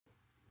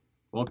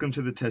Welcome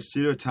to the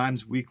Testudo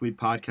Times Weekly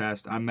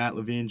Podcast. I'm Matt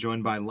Levine,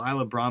 joined by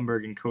Lila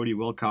Bromberg and Cody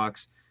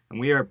Wilcox,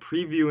 and we are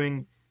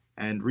previewing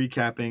and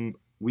recapping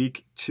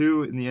Week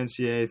 2 in the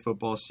NCAA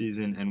football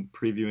season and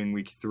previewing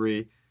Week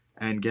 3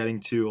 and getting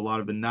to a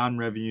lot of the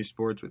non-revenue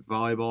sports with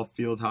volleyball,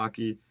 field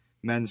hockey,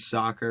 men's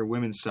soccer,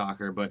 women's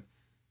soccer, but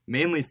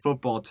mainly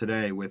football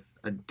today with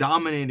a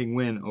dominating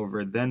win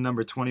over then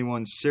number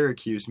 21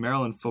 Syracuse.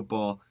 Maryland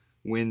football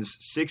wins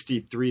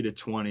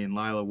 63-20. And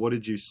Lila, what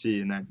did you see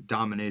in that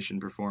domination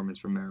performance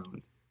from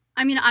Maryland?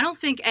 I mean, I don't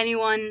think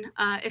anyone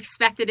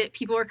expected it.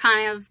 People were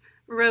kind of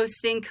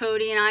roasting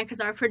Cody and I because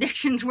our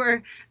predictions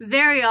were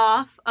very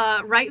off,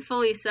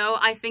 rightfully so.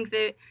 I think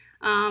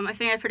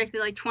I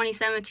predicted like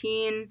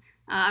 2017.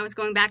 I was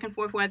going back and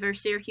forth whether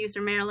Syracuse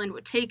or Maryland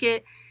would take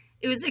it.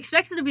 It was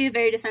expected to be a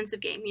very defensive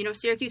game. You know,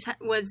 Syracuse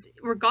was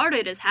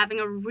regarded as having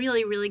a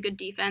really, really good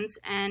defense,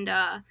 and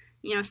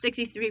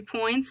 63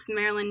 points.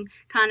 Maryland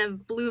kind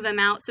of blew them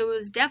out. So it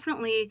was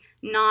definitely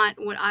not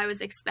what I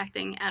was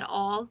expecting at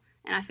all.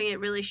 And I think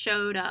it really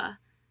showed,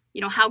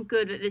 how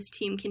good this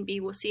team can be.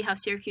 We'll see how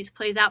Syracuse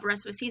plays out the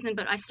rest of the season,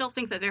 but I still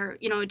think that they're,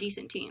 a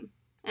decent team.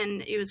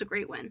 And it was a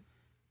great win.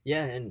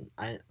 Yeah, and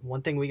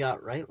one thing we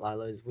got right,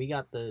 Lila, is we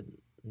got the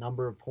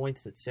number of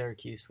points that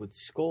Syracuse would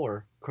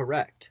score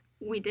correct.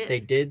 We did.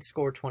 They did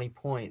score 20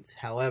 points.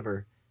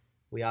 However,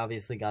 we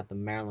obviously got the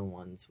Maryland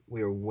ones.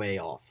 We were way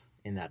off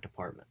in that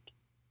department.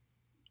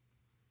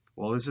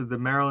 Well, this is the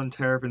Maryland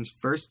Terrapins'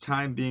 first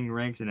time being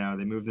ranked now.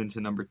 They moved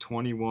into number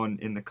 21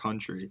 in the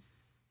country.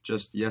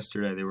 Just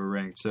yesterday they were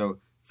ranked. So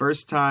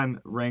first time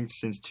ranked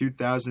since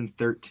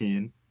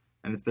 2013,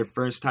 and it's their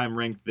first time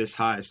ranked this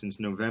high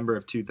since November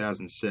of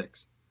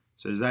 2006.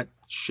 So does that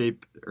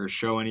shape or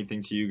show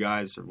anything to you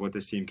guys of what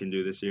this team can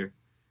do this year?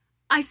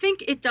 I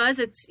think it does.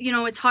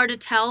 It's hard to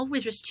tell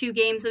with just 2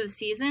 games of the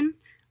season.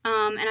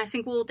 And I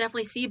think we'll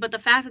definitely see. But the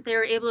fact that they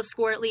were able to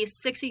score at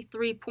least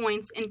 63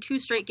 points in 2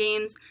 straight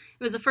games,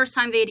 it was the first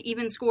time they'd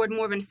even scored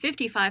more than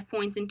 55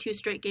 points in 2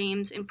 straight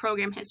games in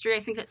program history. I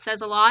think that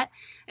says a lot.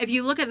 If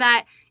you look at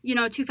that,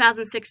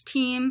 2006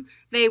 team,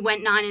 they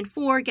went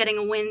 9-4, getting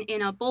a win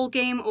in a bowl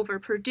game over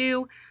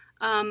Purdue.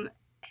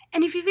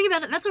 And if you think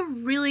about it, that's a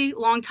really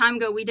long time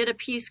ago. We did a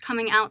piece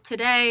coming out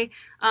today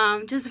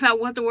just about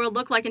what the world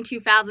looked like in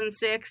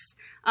 2006.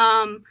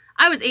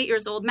 I was 8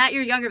 years old. Matt,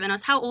 you're younger than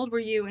us. How old were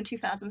you in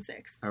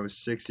 2006? I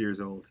was 6 years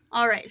old.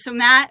 All right. So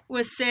Matt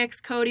was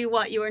 6. Cody,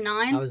 what? You were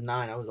 9? I was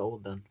 9. I was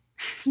old then.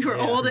 You were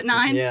old at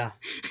 9? Yeah.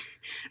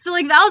 So,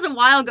 that was a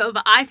while ago.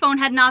 The iPhone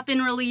had not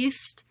been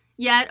released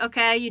yet,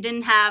 okay? You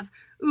didn't have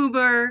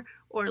Uber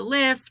or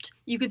Lyft.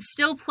 You could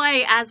still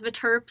play as the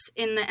Terps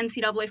in the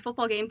NCAA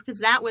football game because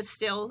that was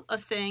still a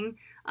thing.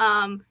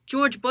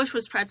 George Bush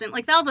was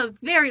president. That was a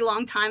very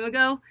long time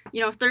ago,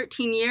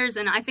 13 years,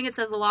 and I think it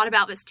says a lot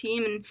about this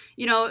team. And,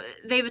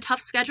 they have a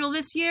tough schedule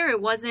this year.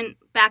 It wasn't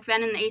back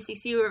then in the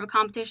ACC where the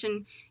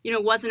competition,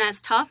 wasn't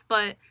as tough,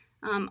 but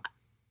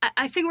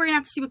I think we're going to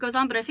have to see what goes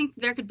on, but I think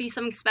there could be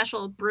something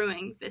special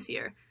brewing this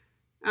year.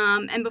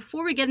 And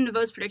before we get into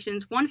those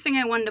predictions, one thing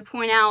I wanted to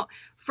point out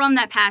from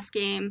that past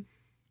game,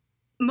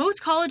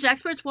 most college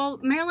experts, while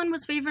Maryland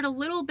was favored a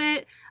little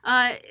bit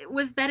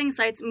with betting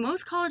sites,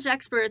 most college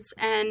experts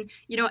and,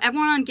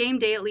 everyone on game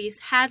day at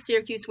least had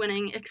Syracuse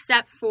winning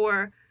except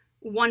for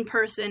one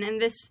person.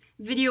 And this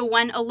video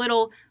went a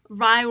little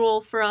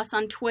viral for us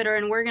on Twitter,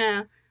 and we're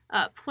going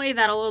to play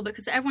that a little bit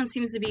because everyone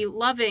seems to be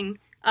loving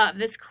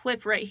this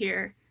clip right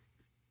here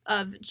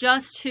of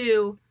just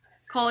who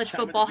college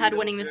football had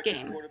winning this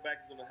game. Quarterback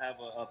is going to have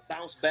a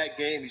bounce-back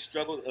game. He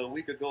struggled a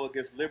week ago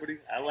against Liberty.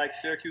 I like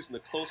Syracuse in the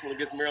close one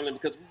against Maryland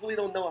because we really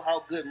don't know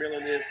how good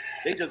Maryland is.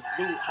 They just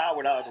blew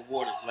Howard out of the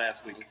waters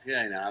last week.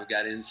 Okay, now I've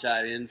got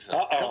inside info.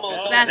 Come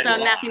on, that's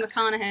Matthew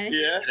McConaughey.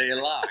 Yeah. They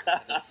locked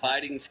the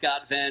Fighting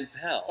Scott Van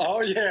Pelt.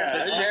 Oh,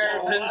 yeah. The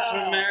Terrapins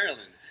from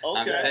Maryland. Okay.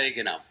 I'm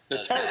taking them. The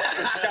Terps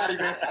from Scotty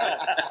Van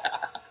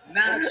Pelt.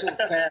 Not so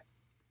fast.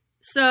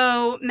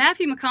 So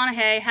Matthew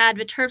McConaughey had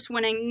the Terps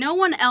winning. No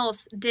one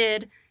else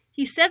did.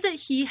 He said that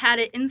he had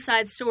an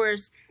inside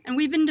source, and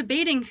we've been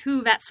debating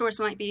who that source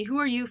might be. Who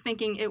are you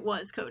thinking it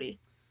was, Cody?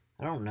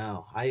 I don't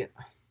know. I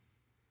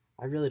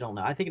really don't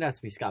know. I think it has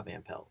to be Scott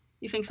Van Pelt.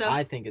 You think so?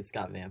 I think it's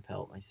Scott Van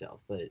Pelt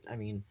myself. But,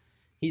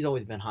 he's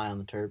always been high on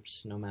the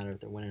Terps, no matter if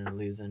they're winning or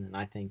losing. And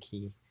I think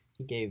he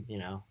gave,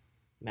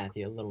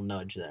 Matthew a little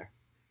nudge there.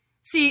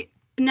 See,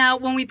 now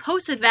when we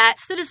posted that,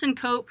 Citizen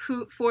Cope,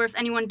 who, for if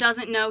anyone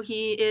doesn't know,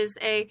 he is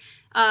a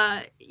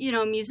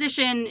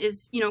musician,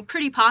 is,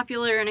 pretty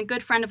popular and a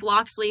good friend of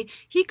Loxley.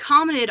 He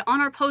commented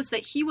on our post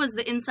that he was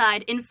the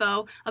inside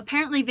info.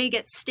 Apparently they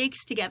get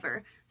steaks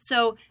together.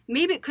 So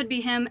maybe it could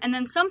be him. And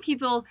then some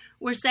people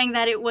were saying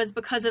that it was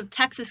because of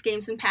Texas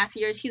games in past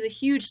years. He's a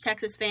huge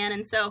Texas fan.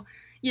 And so,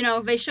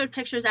 they showed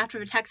pictures after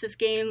the Texas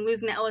game,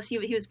 losing to LSU,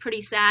 but he was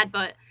pretty sad.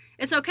 But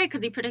it's okay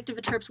because he predicted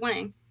the Terps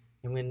winning.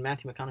 And when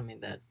Matthew McConaughey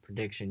made that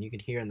prediction, you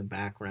could hear in the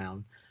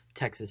background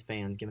Texas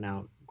fans giving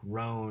out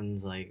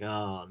groans like,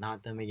 oh,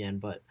 not them again.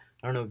 But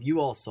I don't know if you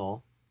all saw,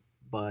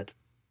 but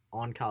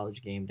on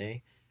College game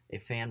day, a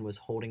fan was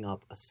holding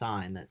up a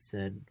sign that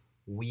said,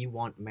 "We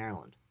want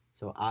Maryland."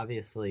 So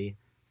obviously,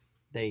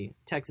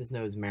 Texas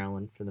knows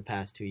Maryland for the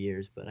past 2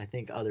 years, but I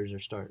think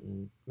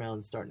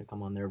Maryland's starting to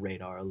come on their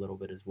radar a little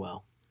bit as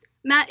well.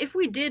 Matt, if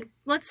we did,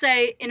 let's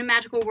say in a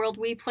magical world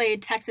we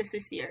played Texas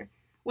this year,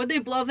 would they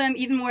blow them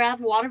even more out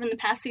of water than the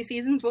past 2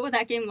 seasons? What would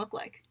that game look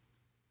like?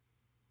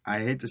 I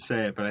hate to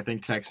say it, but I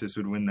think Texas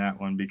would win that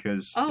one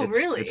because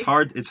really? It's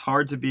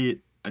hard to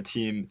beat a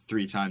team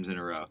 3 times in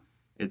a row.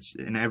 It's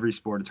in every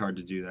sport it's hard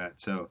to do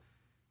that. So,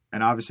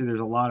 and obviously there's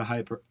a lot of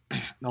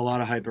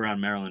hype around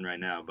Maryland right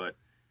now, but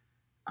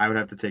I would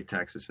have to take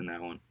Texas in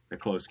that one. A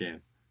close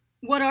game.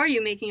 What are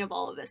you making of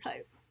all of this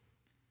hype?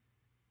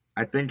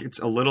 I think it's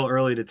a little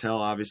early to tell,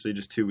 obviously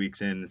just 2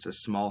 weeks in. It's a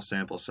small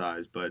sample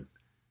size, but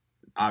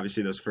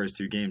obviously those first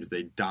 2 games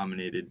they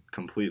dominated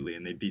completely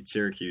and they beat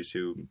Syracuse,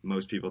 who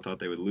most people thought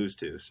they would lose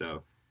to.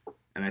 So,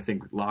 and I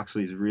think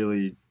Loxley's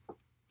really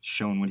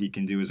shown what he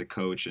can do as a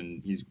coach,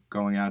 and he's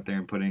going out there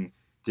and putting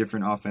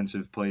different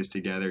offensive plays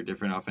together,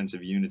 different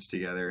offensive units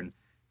together, and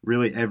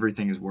really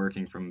everything is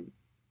working, from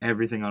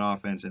everything on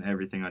offense and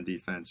everything on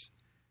defense.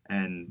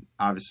 And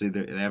obviously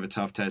they have a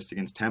tough test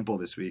against Temple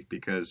this week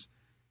because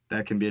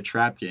that can be a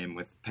trap game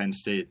with Penn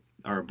State,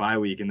 or a bye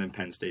week and then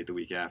Penn State the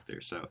week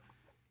after. So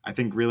I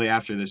think really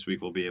after this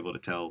week we'll be able to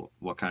tell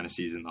what kind of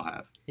season they'll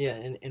have. Yeah,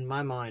 and in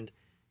my mind,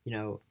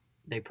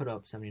 they put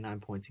up 79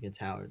 points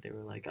against Howard. They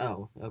were like,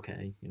 oh,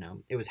 okay,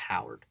 it was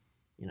Howard.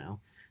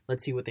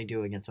 Let's see what they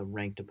do against a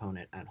ranked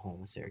opponent at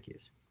home with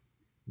Syracuse.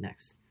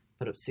 Next,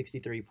 put up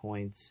 63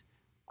 points,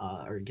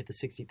 or get the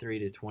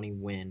 63-20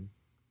 win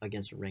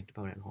against a ranked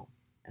opponent at home.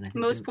 And I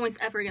think most points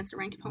ever against a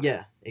ranked opponent.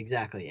 Yeah,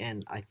 exactly.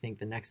 And I think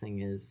the next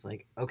thing is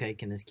like, okay,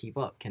 can this keep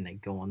up? Can they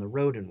go on the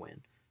road and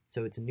win?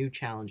 So it's a new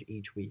challenge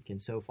each week.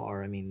 And so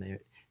far, I mean,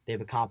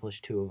 they've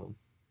accomplished 2 of them.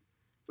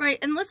 Right,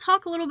 and let's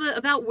talk a little bit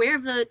about where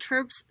the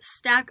Terps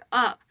stack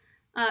up.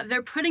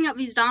 They're putting up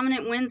these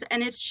dominant wins,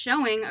 and it's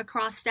showing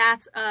across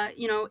stats,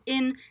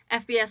 in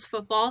FBS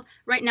football.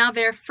 Right now,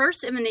 they're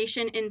first in the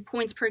nation in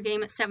points per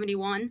game at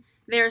 71.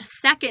 They're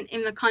second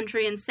in the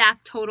country in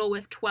sack total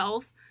with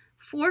 12.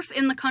 Fourth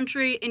in the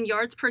country in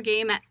yards per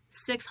game at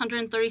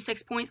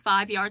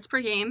 636.5 yards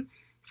per game.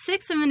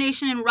 Sixth in the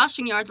nation in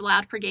rushing yards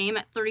allowed per game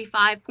at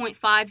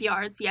 35.5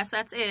 yards. Yes,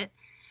 that's it.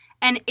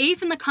 And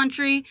eighth in the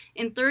country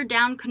in third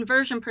down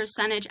conversion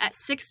percentage at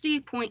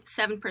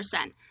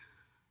 60.7%.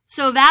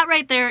 So that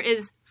right there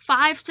is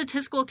 5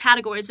 statistical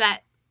categories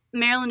that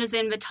Maryland is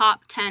in the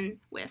top 10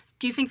 with.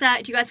 Do you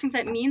guys think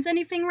that means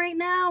anything right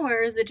now,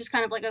 or is it just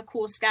kind of like a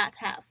cool stat to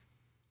have?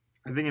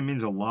 I think it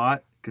means a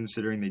lot,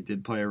 considering they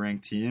did play a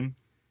ranked team.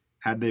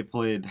 Had they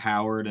played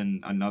Howard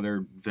and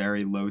another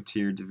very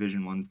low-tier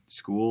Division I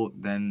school,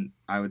 then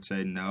I would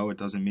say no, it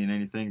doesn't mean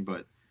anything.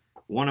 But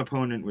one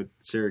opponent with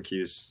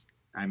Syracuse,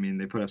 I mean,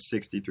 they put up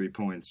 63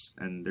 points,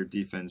 and their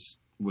defense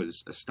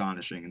was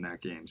astonishing in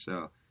that game.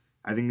 So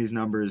I think these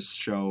numbers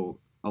show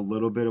a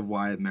little bit of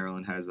why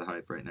Maryland has the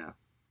hype right now.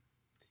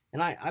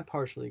 And I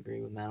partially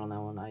agree with Matt on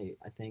that one. I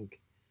think,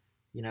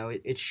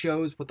 it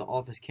shows what the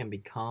office can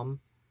become,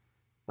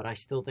 but I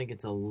still think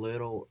it's a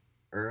little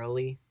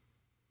early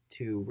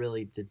to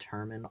really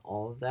determine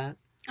all of that.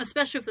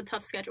 Especially with the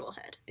tough schedule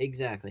ahead.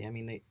 Exactly. I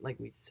mean, like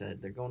we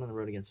said, they're going on the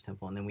road against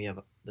Temple, and then we have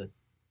the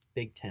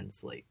Big Ten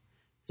slate.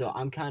 So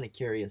I'm kind of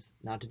curious,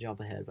 not to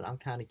jump ahead, but I'm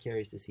kind of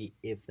curious to see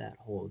if that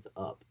holds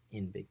up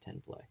in Big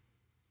Ten play.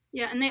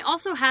 Yeah, and they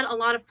also had a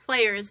lot of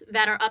players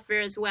that are up there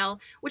as well,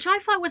 which I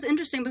thought was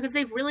interesting because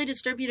they've really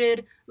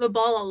distributed the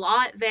ball a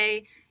lot.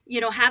 They,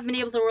 have been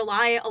able to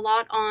rely a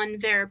lot on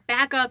their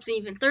backups and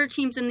even third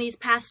teams in these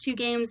past 2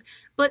 games,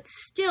 but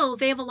still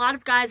they have a lot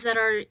of guys that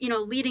are,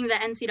 leading the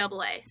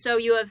NCAA. So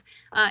you have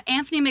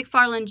Anthony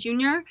McFarland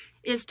Jr.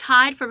 is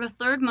tied for the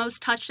 3rd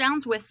most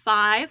touchdowns with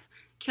 5.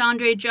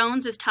 Keandre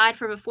Jones is tied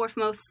for the 4th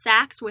most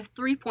sacks with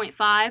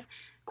 3.5.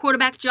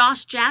 Quarterback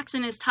Josh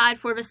Jackson is tied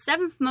for the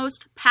 7th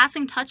most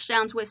passing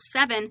touchdowns with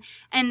 7.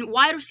 And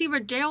wide receiver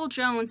Darryl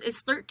Jones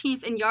is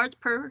 13th in yards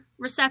per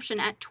reception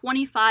at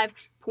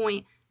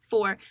 25.4.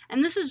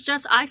 And this is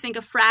just, I think,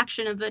 a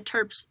fraction of the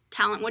Terps'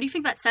 talent. What do you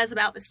think that says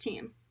about this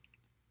team?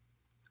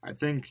 I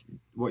think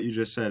what you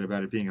just said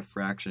about it being a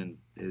fraction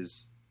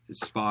is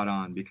spot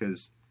on,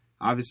 because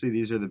obviously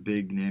these are the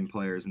big name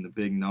players and the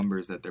big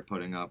numbers that they're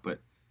putting up, but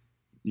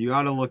you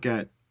got to look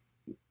at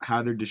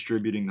how they're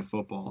distributing the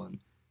football. And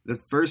the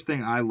first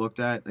thing I looked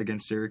at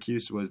against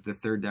Syracuse was the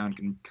third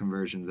down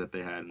conversions that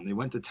they had, and they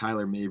went to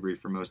Tyler Mabry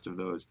for most of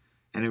those,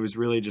 and it was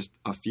really just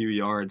a few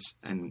yards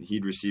and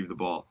he'd receive the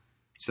ball.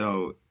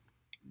 So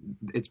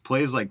it's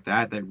plays like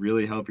that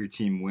really help your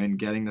team win,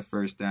 getting the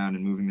first down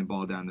and moving the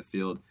ball down the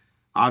field.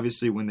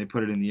 Obviously, when they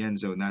put it in the end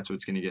zone, that's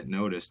what's going to get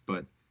noticed,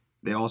 but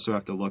they also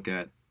have to look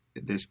at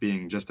this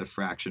being just a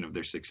fraction of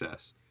their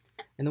success.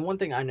 And the one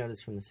thing I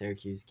noticed from the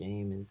Syracuse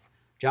game is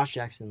Josh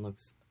Jackson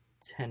looks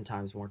 10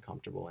 times more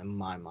comfortable in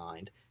my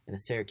mind in the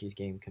Syracuse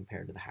game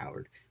compared to the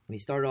Howard. When he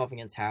started off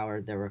against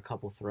Howard, there were a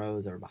couple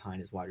throws that were behind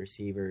his wide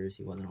receivers.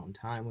 He wasn't on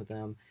time with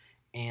them.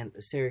 And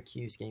the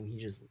Syracuse game, he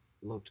just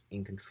looked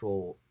in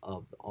control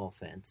of the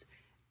offense.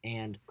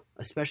 And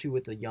especially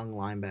with the young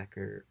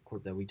linebacker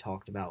corp that we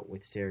talked about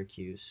with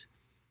Syracuse,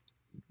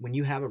 when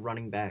you have a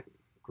running back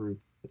group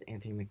with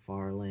Anthony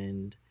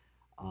McFarland,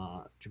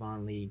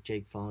 Javon Lee,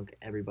 Jake Funk,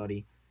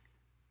 everybody,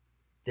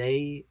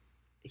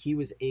 he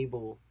was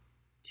able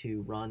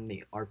to run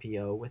the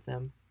RPO with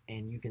them,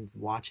 and you can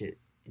watch it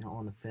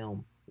on the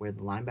film where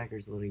the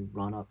linebackers literally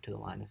run up to the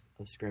line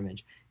of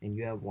scrimmage, and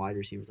you have wide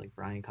receivers like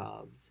Brian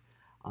Cobbs,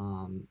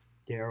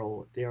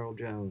 Daryl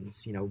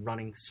Jones,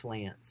 running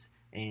slants,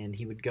 and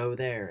he would go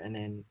there, and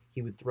then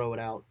he would throw it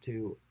out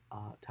to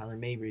Tyler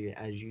Mabry,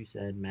 as you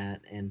said,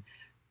 Matt, and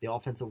the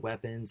offensive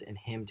weapons and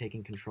him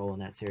taking control in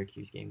that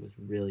Syracuse game was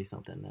really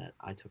something that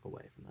I took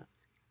away from that.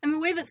 And the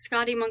way that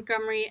Scotty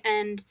Montgomery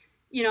and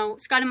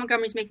Scotty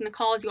Montgomery's making the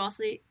calls. You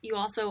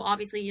also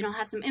obviously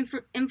have some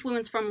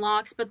influence from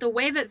Locks, but the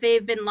way that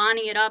they've been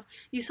lining it up,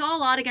 you saw a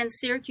lot against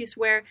Syracuse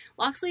where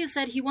Loxley has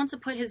said he wants to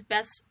put his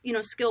best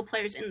skill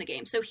players in the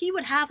game. So he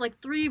would have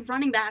like 3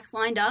 running backs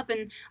lined up,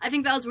 and I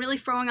think that was really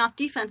throwing off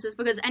defenses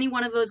because any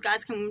one of those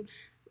guys can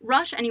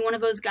rush, any one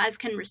of those guys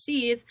can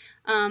receive,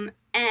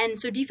 and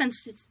so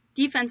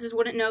defenses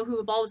wouldn't know who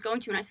the ball was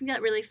going to, and I think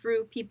that really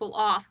threw people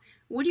off.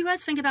 What do you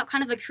guys think about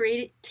kind of the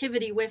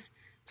creativity with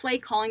play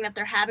calling that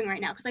they're having right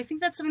now? Because I think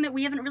that's something that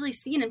we haven't really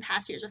seen in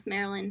past years with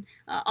Maryland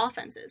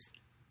offenses.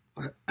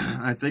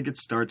 I think it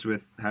starts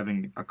with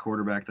having a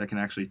quarterback that can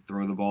actually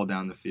throw the ball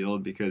down the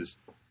field because,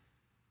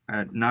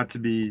 not to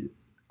be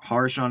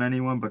harsh on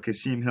anyone, but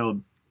Kasim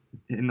Hill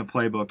in the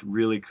playbook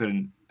really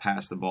couldn't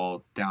pass the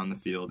ball down the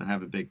field and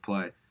have a big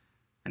play.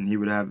 And he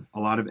would have a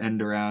lot of end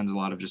arounds, a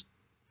lot of just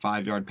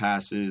 5-yard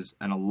passes,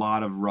 and a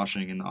lot of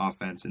rushing in the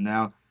offense. And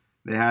now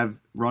they have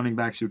running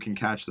backs who can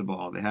catch the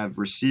ball. They have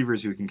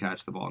receivers who can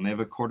catch the ball. And they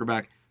have a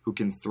quarterback who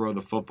can throw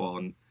the football.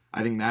 And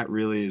I think that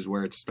really is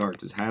where it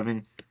starts, is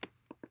having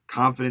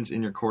confidence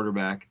in your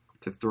quarterback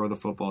to throw the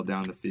football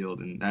down the field.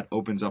 And that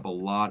opens up a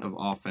lot of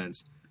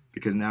offense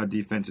because now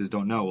defenses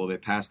don't know, will they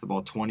pass the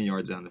ball 20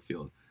 yards down the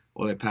field?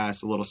 Will they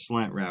pass a little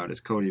slant route,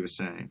 as Cody was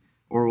saying?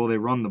 Or will they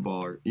run the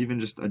ball, or even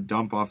just a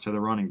dump off to the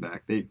running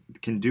back? They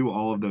can do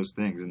all of those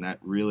things, and that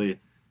really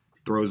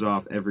throws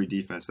off every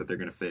defense that they're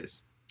going to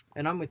face.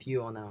 And I'm with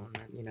you on that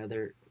one.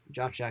 They're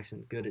Josh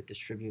Jackson good at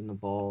distributing the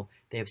ball.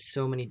 They have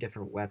so many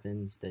different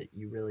weapons that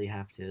you really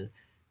have to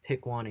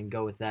pick one and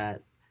go with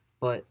that.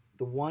 But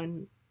the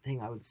one thing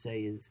I would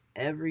say is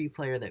every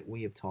player that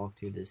we have talked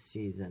to this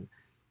season,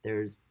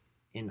 there's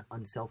an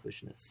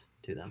unselfishness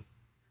to them.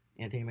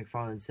 Anthony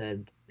McFarland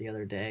said the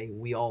other day,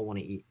 we all want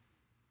to eat.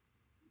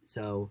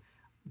 So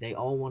they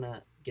all want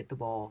to get the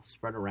ball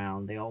spread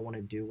around. They all want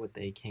to do what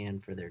they can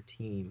for their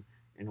team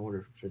in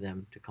order for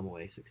them to come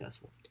away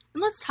successful.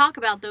 And let's talk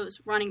about those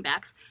running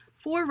backs.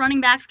 4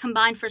 running backs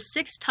combined for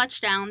 6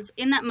 touchdowns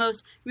in that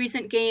most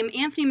recent game.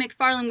 Anthony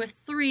McFarland with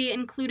 3,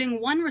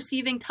 including 1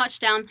 receiving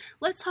touchdown.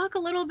 Let's talk a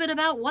little bit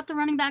about what the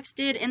running backs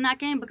did in that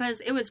game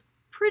because it was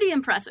pretty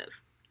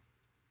impressive.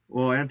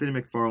 Well, Anthony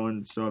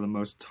McFarland saw the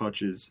most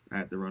touches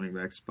at the running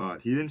back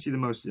spot. He didn't see the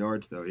most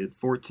yards, though. He had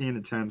 14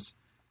 attempts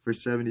for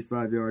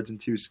 75 yards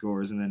and 2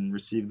 scores, and then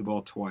received the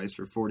ball twice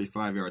for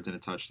 45 yards and a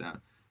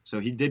touchdown. So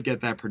he did get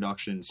that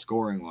production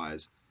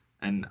scoring-wise,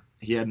 and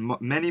he had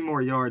many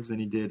more yards than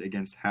he did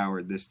against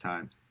Howard this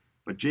time.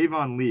 But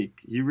Javon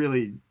Leak,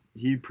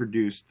 he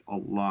produced a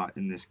lot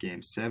in this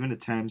game. 7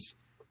 attempts,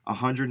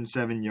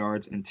 107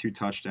 yards, and 2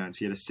 touchdowns.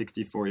 He had a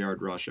 64-yard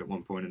rush at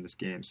one point in this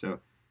game. So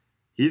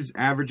he's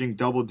averaging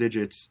double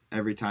digits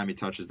every time he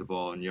touches the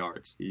ball in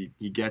yards.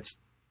 He gets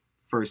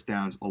first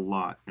downs a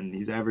lot, and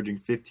he's averaging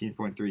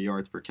 15.3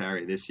 yards per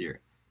carry this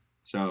year.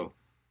 So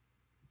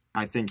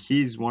I think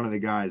he's one of the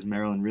guys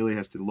Maryland really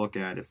has to look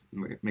at. If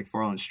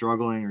McFarland's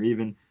struggling or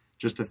even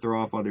just to throw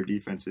off other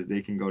defenses,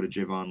 they can go to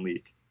Javon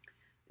Leak.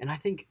 And I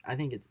think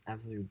it's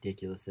absolutely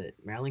ridiculous that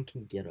Maryland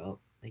can get up.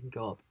 They can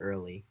go up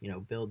early,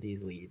 build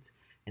these leads,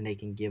 and they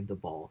can give the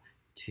ball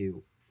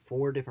to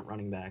 4 different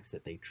running backs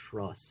that they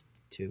trust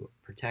to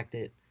protect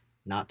it,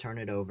 not turn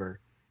it over,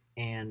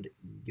 and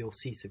you'll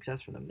see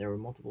success for them. There were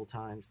multiple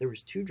times. There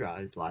was 2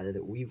 drives, Lila,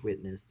 that we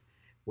witnessed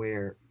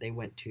where they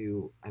went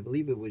to, I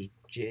believe it was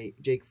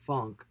Jake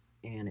Funk,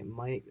 and it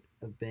might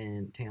have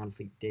been Tayon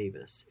Fleet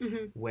Davis,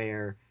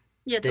 where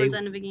towards the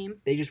end of the game.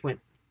 They just went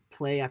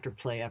play after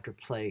play after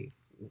play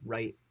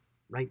right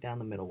down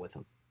the middle with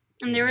them.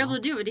 And they were able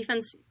to do a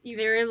defense. They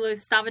were able to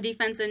stop a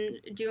defense and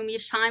do them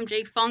each time.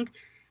 Jake Funk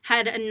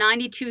had a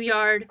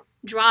 92-yard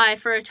drive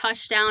for a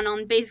touchdown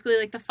on basically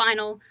like the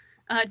final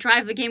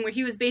drive of the game where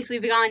he was basically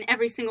the guy on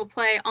every single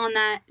play on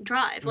that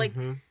drive. Like,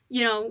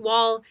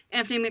 while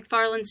Anthony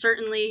McFarland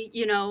certainly,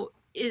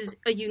 is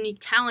a unique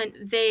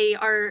talent, they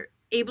are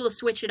able to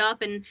switch it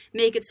up and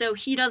make it so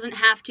he doesn't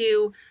have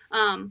to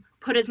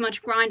put as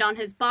much grind on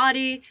his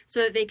body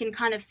so that they can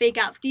kind of fake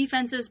out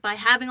defenses by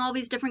having all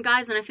these different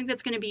guys. And I think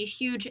that's going to be a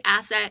huge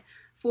asset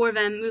for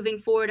them moving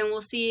forward, and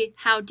we'll see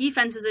how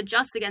defenses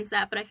adjust against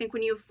that. But I think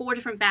when you have 4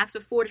 different backs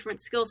with 4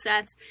 different skill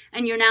sets,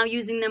 and you're now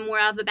using them more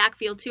out of the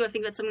backfield too, I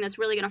think that's something that's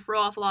really going to throw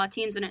off a lot of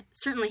teams, and it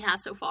certainly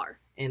has so far.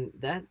 And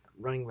that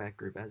running back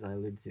group, as I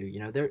alluded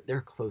to, they're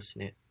a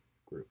close-knit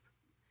group.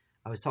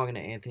 I was talking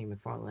to Anthony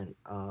McFarland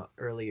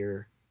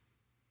earlier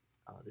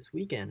this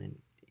weekend, and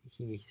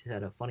he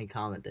said a funny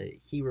comment that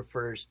he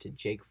refers to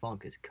Jake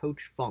Funk as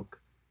Coach Funk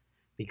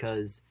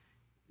because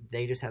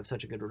they just have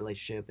such a good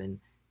relationship, and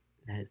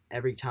that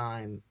every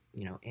time,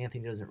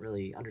 Anthony doesn't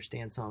really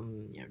understand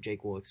something,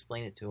 Jake will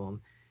explain it to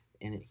him,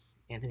 and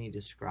Anthony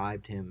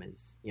described him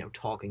as,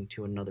 talking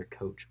to another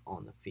coach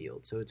on the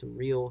field. So it's a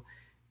real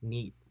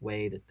neat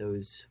way that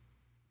those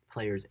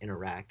players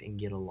interact and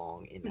get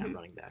along in that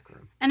running back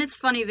room. And it's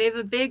funny, they have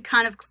a big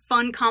kind of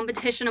fun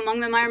competition among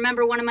them. I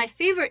remember one of my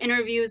favorite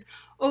interviews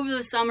over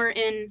the summer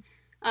in,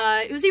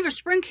 it was either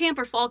spring camp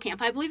or fall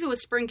camp. I believe it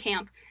was spring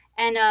camp.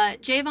 And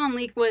Javon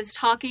Leake was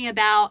talking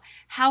about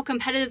how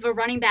competitive a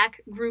running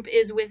back group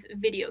is with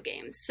video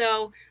games.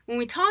 So when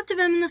we talked to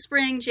them in the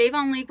spring,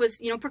 Javon Leake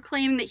was,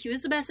 proclaiming that he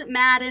was the best at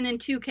Madden and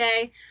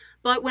 2K.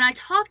 But when I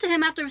talked to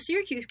him after a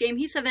Syracuse game,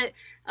 he said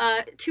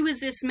that, to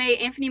his dismay,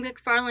 Anthony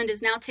McFarland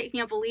is now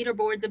taking up the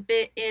leaderboards a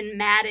bit in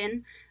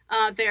Madden.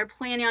 They're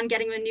planning on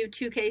getting a new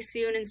 2K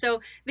soon. And so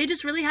they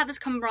just really have this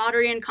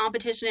camaraderie and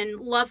competition and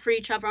love for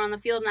each other on the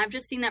field. And I've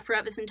just seen that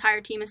throughout this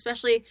entire team,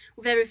 especially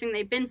with everything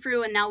they've been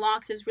through. And now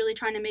Locks is really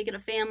trying to make it a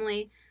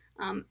family.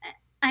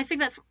 I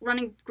think that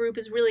running group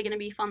is really going to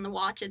be fun to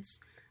watch.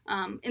 It's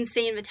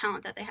insane the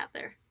talent that they have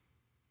there.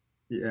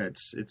 Yeah,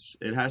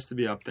 it has to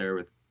be up there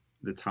with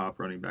the top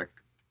running back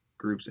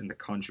groups in the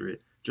country,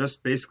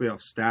 just basically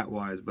off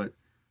stat-wise, but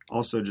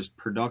also just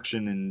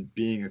production and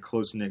being a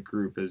close-knit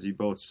group, as you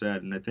both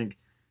said. And I think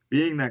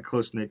being that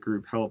close-knit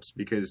group helps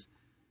because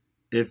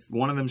if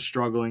one of them's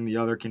struggling, the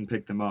other can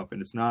pick them up.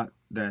 And it's not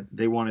that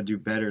they want to do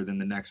better than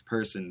the next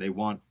person. They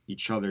want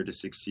each other to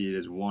succeed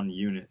as one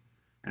unit.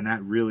 And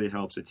that really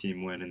helps a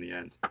team win in the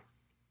end.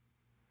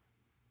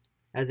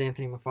 As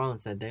Anthony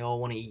McFarland said, they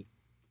all want to eat.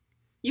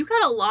 You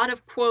got a lot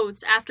of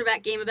quotes after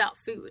that game about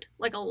food,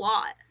 like a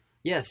lot.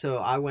 Yeah, so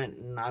I went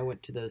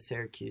to the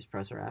Syracuse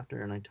presser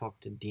after, and I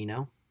talked to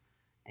Dino,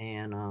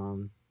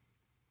 and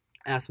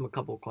asked him a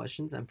couple of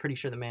questions. I'm pretty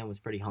sure the man was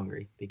pretty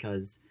hungry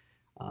because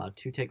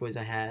two takeaways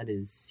I had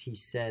is he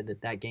said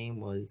that game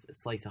was a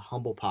slice of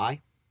humble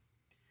pie,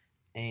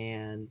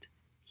 and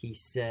he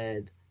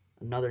said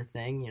another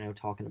thing,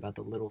 talking about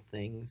the little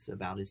things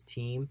about his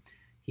team.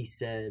 He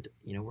said,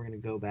 we're going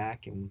to go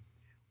back and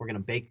we're going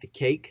to bake the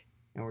cake,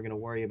 and we're going to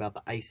worry about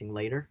the icing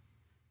later.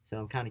 So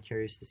I'm kind of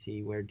curious to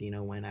see where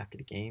Dino went after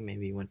the game.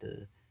 Maybe he went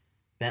to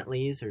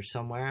Bentley's or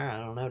somewhere, I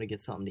don't know, to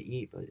get something to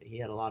eat. But he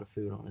had a lot of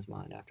food on his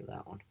mind after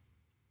that one.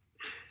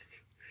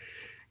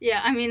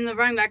 Yeah, I mean, the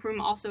running back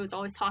room also is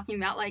always talking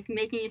about,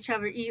 making each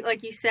other eat,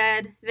 like you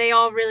said. They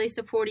all really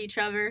support each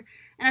other.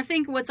 And I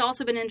think what's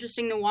also been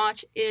interesting to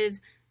watch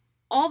is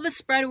all the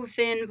spread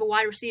within the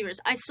wide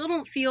receivers. I still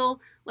don't feel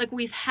like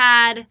we've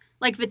had,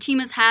 the team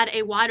has had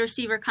a wide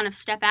receiver kind of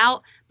step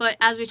out. But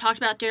as we talked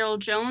about Daryl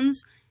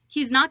Jones,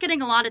 he's not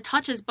getting a lot of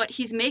touches, but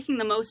he's making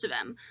the most of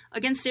them.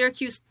 Against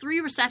Syracuse, 3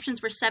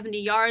 receptions for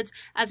 70 yards.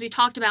 As we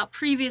talked about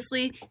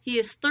previously, he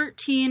is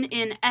 13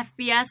 in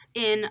FBS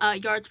in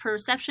yards per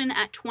reception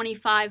at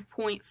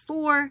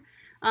 25.4.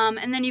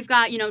 And then you've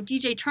got,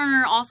 DJ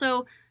Turner,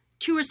 also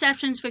 2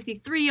 receptions,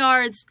 53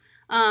 yards.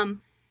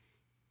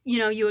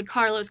 You had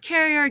Carlos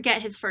Carrier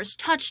get his first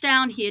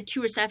touchdown. He had 2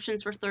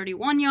 receptions for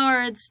 31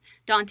 yards.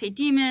 Dante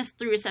Demas,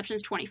 3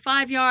 receptions,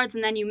 25 yards.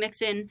 And then you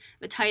mix in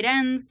the tight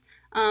ends.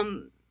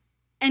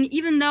 And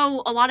even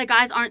though a lot of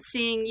guys aren't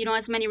seeing,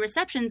 as many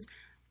receptions,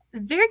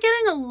 they're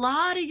getting a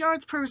lot of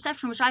yards per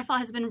reception, which I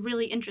thought has been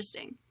really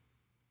interesting.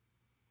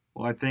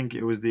 Well, I think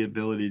it was the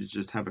ability to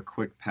just have a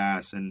quick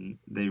pass, and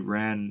they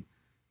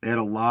had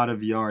a lot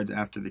of yards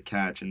after the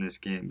catch in this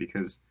game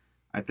because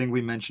I think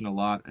we mentioned a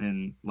lot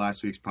in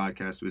last week's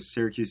podcast was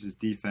Syracuse's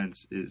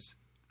defense is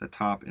the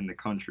top in the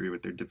country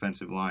with their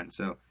defensive line.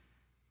 So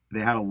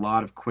they had a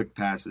lot of quick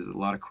passes, a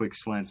lot of quick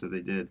slants that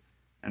they did,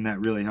 and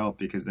that really helped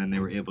because then they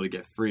were able to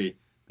get free.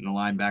 And the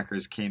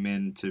linebackers came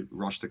in to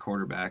rush the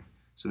quarterback.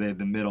 So they had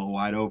the middle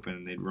wide open,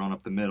 and they'd run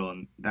up the middle.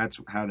 And that's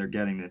how they're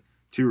getting the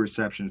 2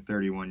 receptions,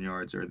 31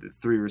 yards, or the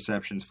 3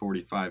 receptions,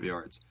 45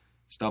 yards.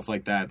 Stuff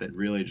like that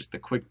really just the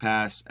quick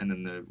pass and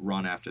then the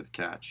run after the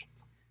catch.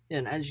 Yeah,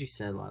 and as you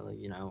said, Lila,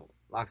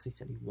 Loxley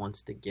said he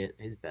wants to get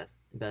his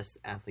best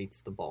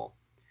athletes the ball.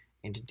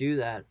 And to do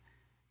that,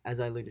 as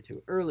I alluded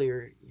to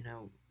earlier,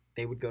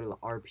 they would go to the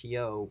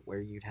RPO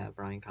where you'd have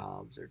Brian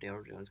Cobbs or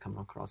Dale Jones coming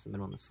across the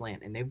middle on the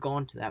slant. And they've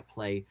gone to that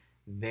play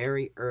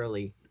very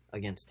early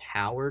against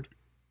Howard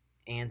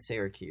and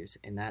Syracuse,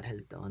 and that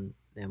has done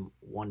them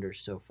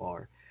wonders so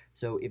far.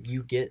 So if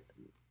you get,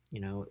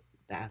 the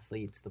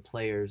athletes, the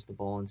players, the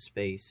ball in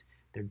space,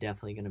 they're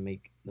definitely going to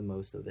make the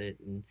most of it.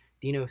 And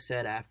Dino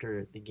said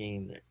after the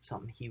game that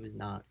something he was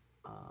not,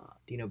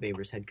 Dino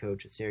Babers, head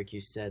coach at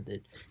Syracuse, said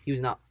that he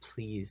was not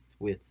pleased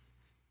with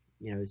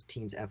his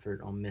team's effort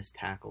on missed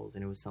tackles,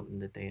 and it was something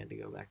that they had to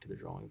go back to the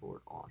drawing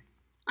board on.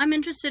 I'm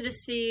interested to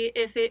see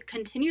if it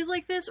continues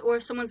like this or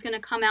if someone's going to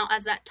come out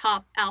as that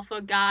top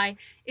alpha guy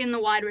in the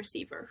wide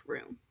receiver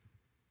room.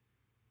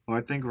 Well,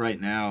 I think right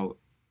now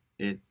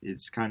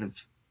it's kind of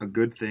a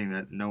good thing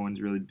that no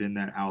one's really been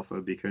that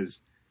alpha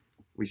because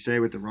we say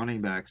with the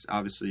running backs,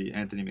 obviously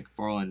Anthony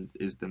McFarland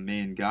is the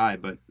main guy,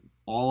 but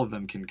all of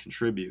them can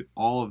contribute.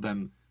 All of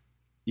them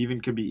even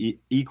could be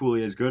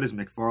equally as good as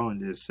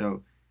McFarland is.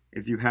 So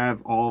if you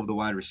have all of the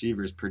wide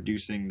receivers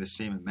producing the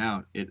same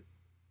amount, it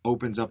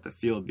opens up the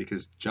field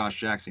because Josh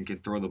Jackson can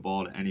throw the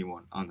ball to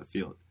anyone on the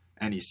field,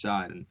 any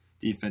side, and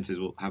defenses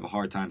will have a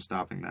hard time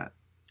stopping that.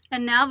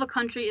 And now the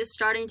country is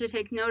starting to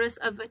take notice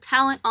of the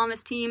talent on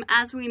this team.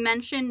 As we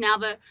mentioned, now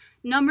the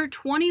number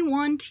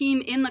 21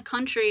 team in the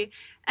country.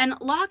 And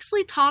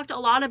Loxley talked a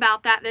lot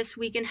about that this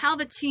week and how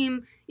the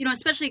team,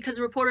 especially because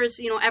reporters,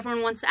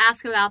 everyone wants to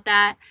ask about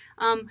that,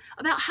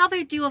 about how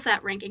they deal with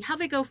that ranking, how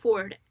they go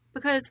forward.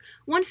 Because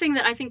one thing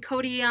that I think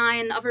Cody and I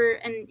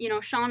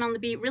and Sean on the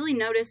beat really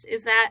noticed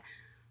is that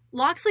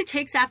Loxley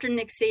takes after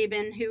Nick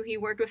Saban, who he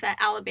worked with at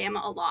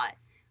Alabama a lot.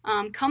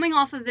 Coming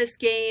off of this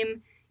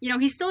game,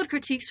 he still had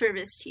critiques for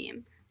his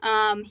team.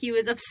 He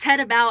was upset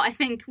about, I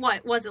think,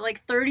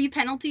 30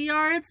 penalty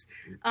yards,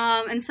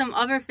 and some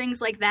other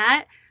things like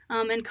that.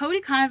 And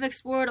Cody kind of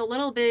explored a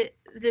little bit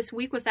this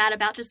week with that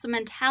about just the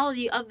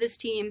mentality of this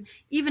team,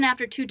 even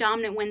after 2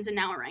 dominant wins and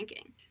now a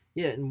ranking.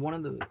 Yeah, and one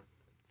of the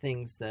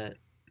things that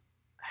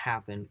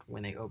happened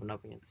when they opened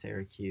up against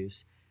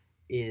Syracuse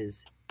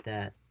is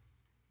that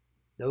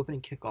the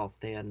opening kickoff,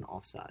 they had an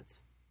offsides.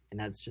 And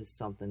that's just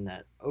something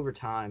that over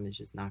time is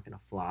just not going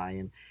to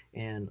fly.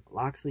 And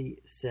Loxley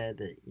said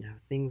that,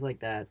 things like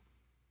that,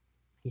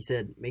 he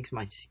said, makes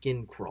my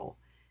skin crawl.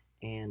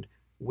 And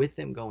with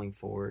them going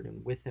forward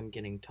and with them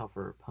getting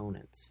tougher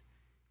opponents,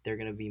 they're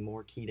going to be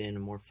more keyed in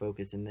and more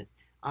focused. And that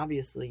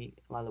obviously,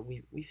 Lila,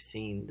 we've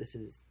seen this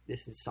is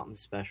something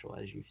special,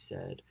 as you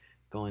said,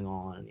 going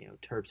on.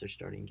 Terps are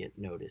starting to get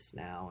noticed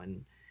now.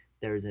 And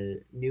there's a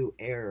new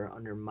era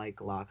under Mike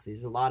Loxley.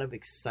 There's a lot of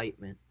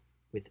excitement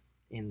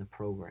in the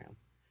program,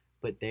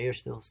 but they are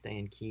still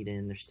staying keyed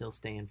in. They're still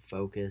staying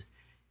focused.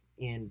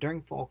 And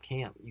during fall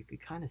camp, you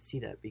could kind of see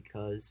that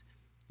because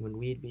when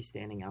we'd be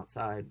standing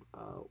outside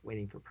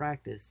waiting for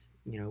practice,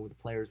 the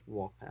players would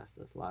walk past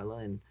us,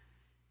 Lila, and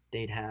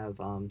they'd have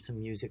some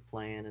music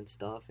playing and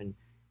stuff, and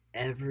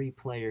every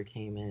player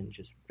came in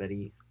just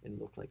ready. It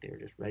looked like they were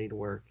just ready to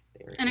work.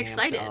 They were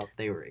excited. Up.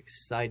 They were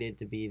excited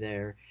to be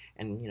there.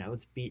 And,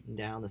 it's beating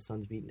down. The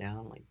sun's beating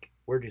down. Like,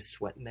 we're just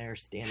sweating there,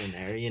 standing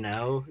there,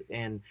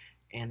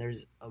 and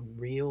there's a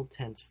real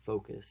tense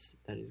focus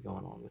that is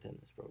going on within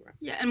this program.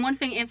 Yeah, and one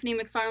thing Anthony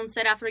McFarland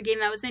said after a game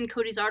that was in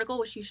Cody's article,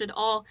 which you should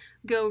all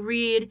go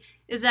read,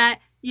 is that,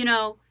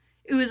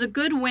 it was a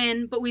good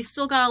win, but we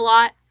still got a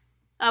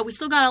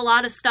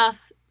lot of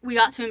stuff we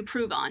got to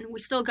improve on.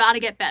 We still got to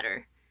get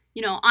better.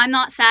 I'm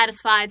not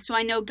satisfied, so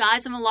I know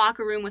guys in the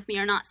locker room with me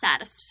are not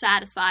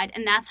satisfied,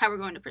 and that's how we're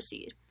going to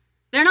proceed.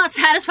 They're not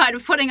satisfied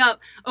with putting up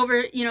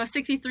over,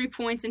 63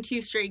 points in 2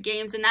 straight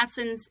games, and that's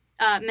in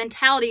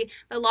mentality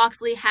that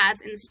Loxley has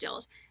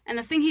instilled. And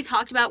the thing he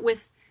talked about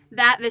with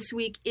that this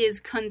week is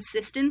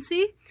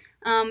consistency.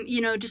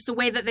 Just the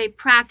way that they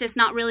practice,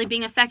 not really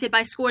being affected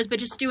by scores, but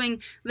just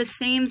doing the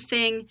same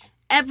thing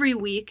every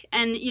week,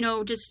 and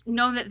just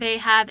know that they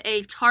have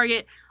a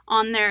target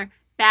on their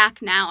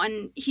back now.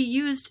 And he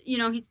used,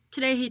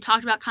 today he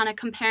talked about kind of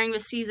comparing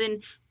the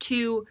season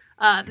to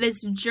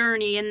this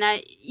journey, and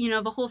that,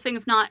 the whole thing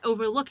of not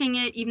overlooking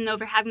it, even though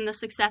they're having the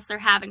success they're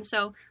having.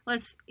 So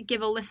let's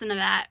give a listen to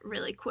that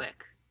really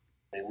quick.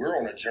 We're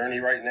on a journey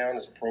right now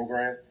as a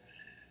program.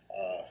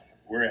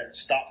 We're at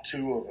stop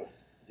 2 of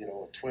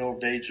a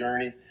 12-day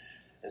journey.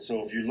 And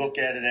so if you look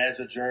at it as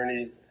a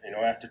journey,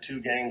 after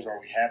 2 games, are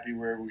we happy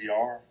where we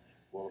are?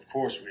 Well, of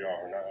course we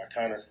are. And I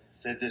kind of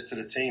said this to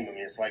the team.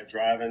 It's like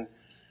driving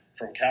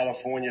from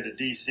California to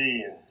D.C.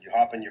 and you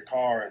hop in your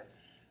car and,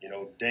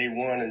 day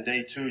 1 and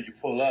day 2, you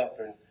pull up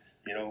and,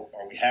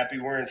 are we happy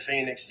we're in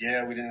Phoenix?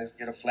 Yeah, we didn't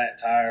get a flat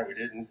tire. We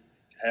didn't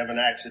have an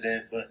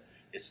accident, but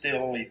it's still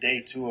only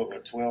day 2 of a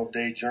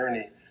 12-day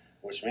journey,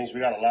 which means we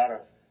got a lot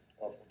of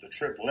the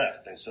trip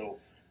left. And so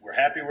we're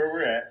happy where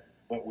we're at,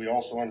 but we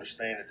also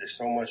understand that there's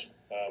so much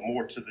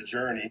more to the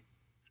journey.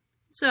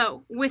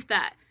 So with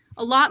that,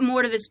 a lot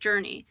more to this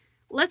journey.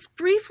 Let's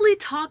briefly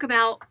talk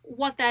about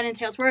what that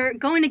entails. We're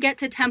going to get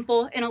to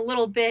Temple in a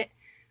little bit,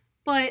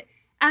 but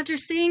after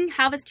seeing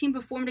how this team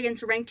performed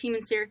against a ranked team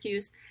in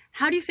Syracuse,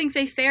 how do you think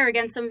they fare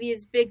against some of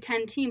these Big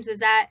Ten teams? Is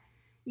that,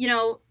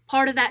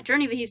 part of that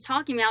journey that he's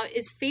talking about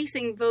is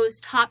facing those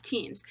top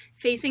teams,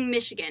 facing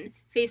Michigan,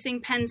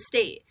 facing Penn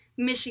State,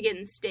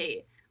 Michigan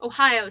State,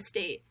 Ohio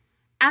State.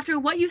 After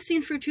what you've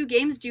seen through 2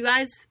 games,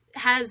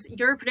 has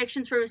your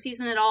predictions for the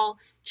season at all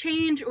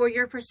change, or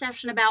your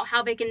perception about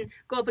how they can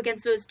go up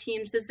against those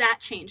teams, does that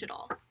change at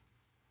all?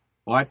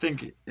 Well, I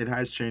think it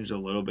has changed a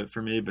little bit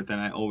for me, but then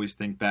I always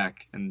think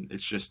back, and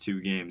it's just 2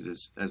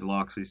 games, as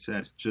Loxley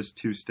said, just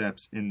 2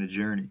 steps in the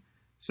journey.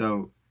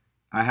 So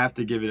I have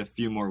to give it a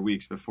few more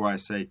weeks before I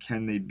say,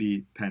 can they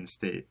beat Penn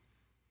State?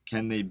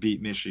 Can they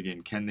beat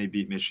Michigan? Can they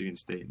beat Michigan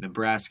State?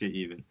 Nebraska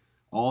even.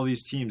 All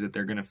these teams that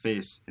they're going to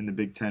face in the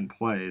Big Ten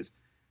plays,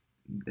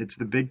 it's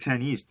the Big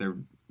Ten East. They're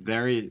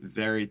very,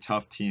 very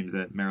tough teams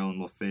that Maryland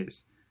will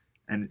face.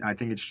 And I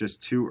think it's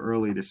just too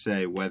early to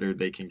say whether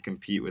they can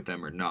compete with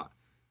them or not.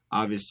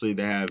 Obviously,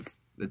 they have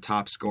the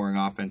top scoring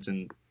offense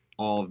in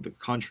all of the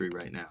country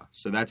right now.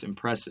 So that's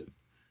impressive.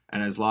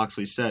 And as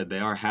Loxley said, they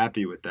are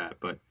happy with that.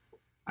 But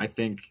I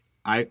think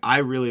I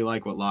really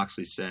like what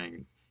Loxley's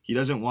saying. He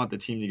doesn't want the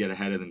team to get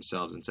ahead of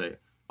themselves and say,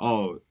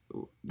 oh,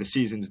 the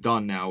season's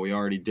done now. We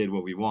already did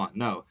what we want.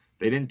 No,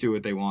 they didn't do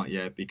what they want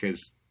yet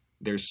because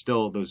there's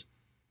still those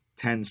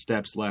 10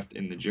 steps left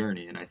in the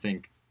journey. And I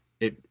think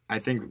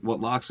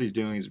what Loxley's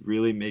doing is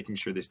really making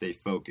sure they stay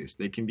focused.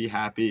 They can be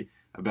happy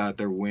about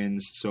their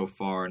wins so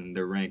far and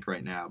their rank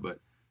right now, but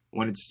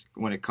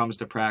when it comes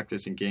to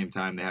practice and game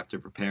time, they have to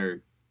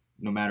prepare.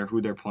 No matter who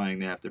they're playing,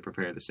 they have to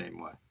prepare the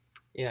same way.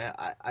 Yeah,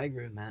 I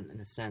agree with Matt in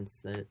the sense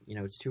that,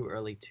 it's too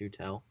early to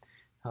tell.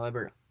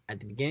 However,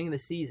 at the beginning of the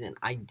season,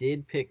 I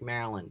did pick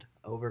Maryland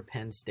over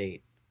Penn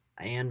State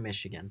and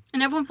Michigan.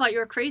 And everyone thought you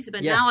were crazy,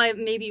 but now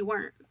maybe you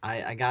weren't.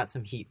 I got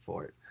some heat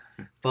for it.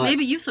 But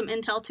maybe you have some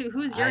intel, too.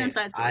 Who's your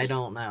inside source? I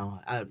don't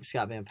know.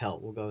 Scott Van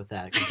Pelt, we'll go with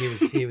that,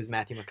 because he was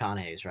Matthew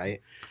McConaughey's,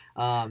 right?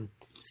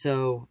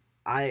 So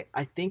I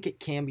think it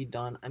can be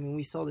done. I mean,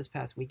 we saw this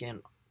past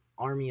weekend,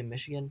 Army and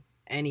Michigan.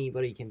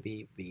 Anybody can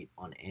be beat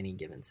on any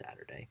given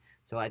Saturday.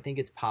 So I think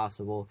it's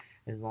possible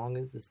as long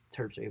as the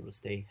Terps are able to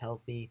stay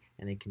healthy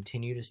and they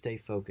continue to stay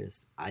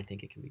focused. I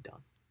think it can be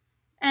done.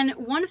 And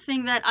one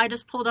thing that I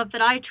just pulled up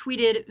that I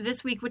tweeted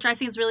this week, which I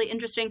think is really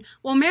interesting,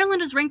 while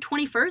Maryland is ranked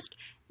 21st,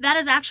 that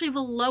is actually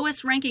the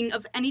lowest ranking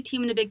of any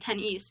team in the Big Ten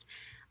East.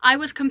 I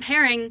was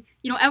comparing,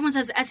 everyone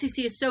says the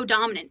SEC is so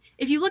dominant.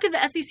 If you look at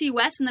the SEC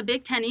West and the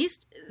Big Ten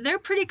East, they're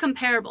pretty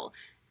comparable.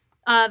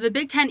 The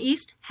Big Ten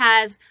East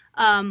has,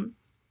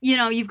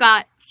 you've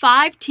got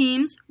 5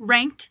 teams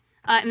ranked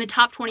in the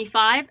top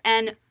 25,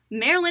 and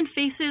Maryland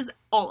faces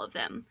all of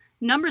them.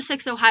 Number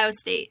 6, Ohio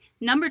State.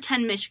 Number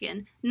 10,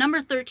 Michigan.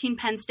 Number 13,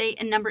 Penn State.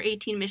 And number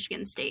 18,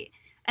 Michigan State.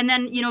 And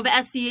then,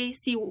 the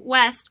SEC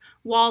West,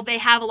 while they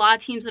have a lot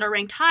of teams that are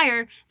ranked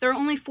higher, there are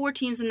only 4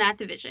 teams in that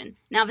division.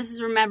 Now, this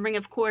is remembering,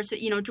 of course,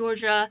 that,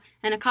 Georgia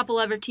and a couple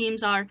other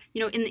teams are,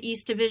 in the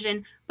East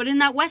Division. But in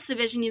that West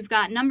Division, you've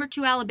got number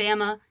 2,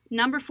 Alabama,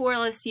 number 4,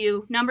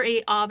 LSU, number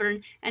 8,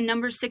 Auburn, and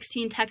number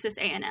 16, Texas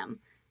A&M.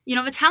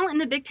 The talent in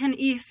the Big Ten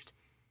East,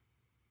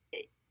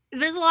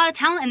 there's a lot of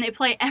talent, and they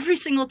play every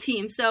single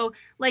team. So,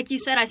 like you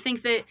said, I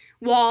think that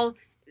while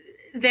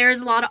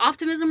there's a lot of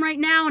optimism right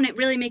now, and it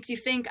really makes you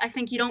think, I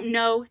think you don't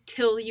know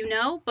till you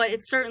know, but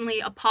it's certainly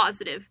a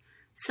positive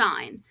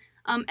sign.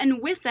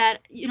 And with that,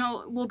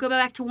 we'll go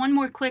back to one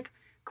more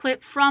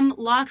clip from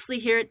Loxley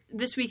here at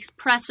this week's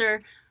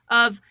presser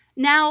of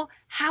now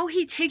how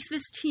he takes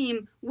this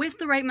team with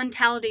the right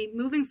mentality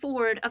moving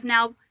forward of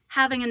now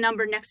having a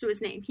number next to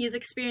his name. He has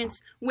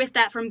experience with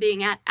that from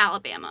being at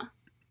Alabama.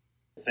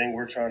 The thing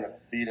we're trying to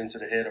feed into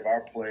the head of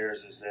our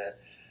players is that,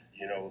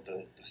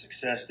 the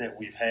success that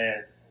we've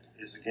had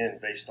is, again,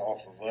 based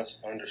off of us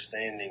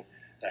understanding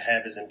the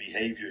habits and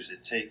behaviors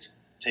it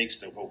takes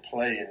to go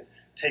play and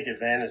take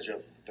advantage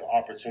of the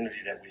opportunity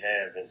that we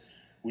have. And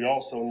we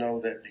also know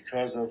that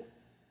because of,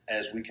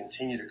 as we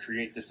continue to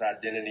create this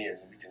identity and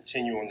we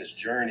continue on this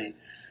journey,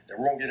 that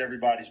we won't get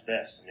everybody's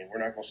best. I mean, we're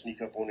not going to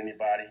sneak up on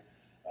anybody.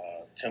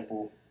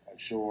 Temple, I'm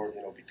sure,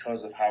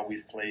 because of how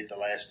we've played the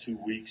last 2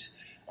 weeks,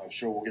 I'm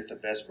sure we'll get the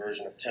best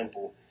version of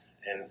Temple.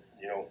 And,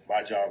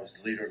 my job as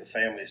the leader of the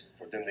family is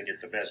for them to get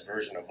the best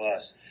version of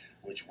us,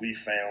 which we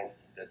found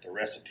that the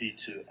recipe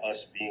to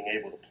us being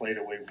able to play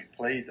the way we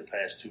played the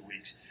past 2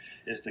 weeks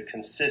is the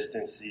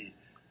consistency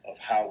of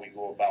how we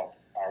go about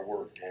our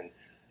work. And,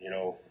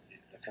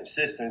 the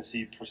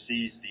consistency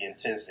precedes the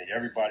intensity.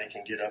 Everybody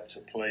can get up to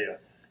play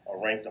a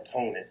ranked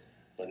opponent,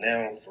 but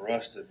now for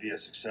us to be a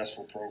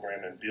successful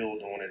program and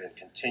build on it and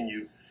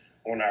continue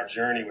on our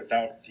journey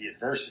without the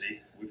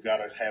adversity, we've got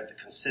to have the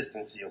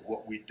consistency of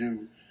what we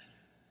do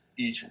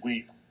each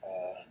week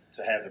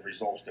to have the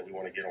results that we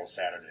want to get on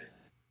Saturday.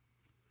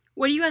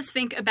 What do you guys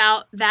think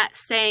about that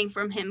saying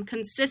from him?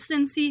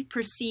 Consistency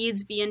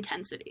precedes the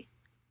intensity.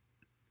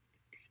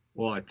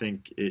 Well, I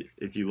think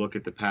if you look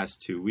at the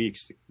past 2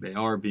 weeks, they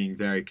are being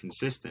very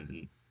consistent.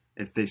 And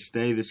if they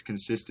stay this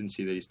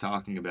consistency that he's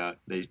talking about,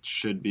 they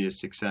should be a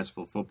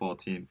successful football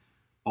team,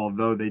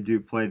 although they do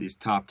play these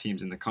top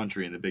teams in the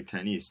country in the Big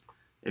Ten East.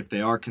 If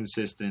they are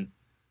consistent,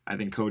 I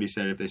think Cody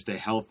said if they stay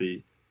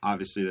healthy,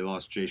 obviously they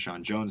lost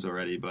Ja'Shawn Jones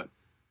already, and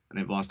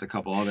they've lost a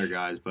couple other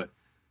guys, but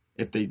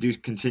if they do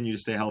continue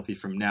to stay healthy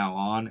from now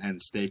on and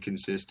stay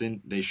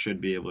consistent, they should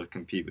be able to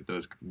compete with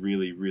those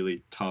really,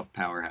 really tough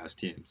powerhouse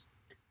teams.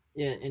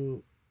 Yeah,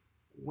 and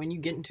when you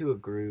get into a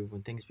groove,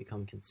 when things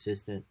become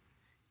consistent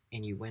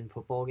and you win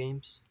football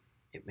games,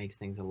 it makes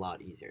things a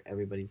lot easier.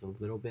 Everybody's a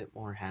little bit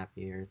more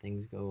happier.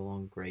 Things go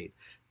along great.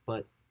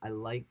 But I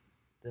like,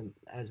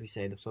 as we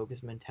say, the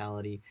focus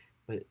mentality.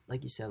 But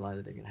like you said,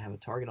 Lila, they're going to have a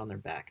target on their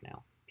back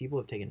now. People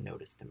have taken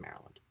notice to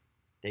Maryland.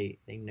 They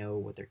know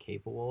what they're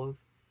capable of.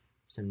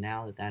 So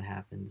now that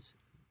happens,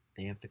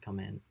 they have to come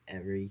in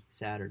every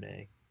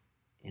Saturday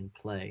and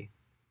play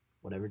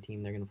whatever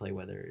team they're going to play,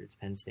 whether it's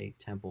Penn State,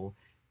 Temple,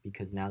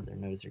 because now their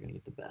notice are going to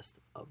get the best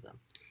of them.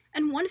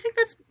 And one thing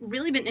that's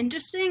really been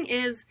interesting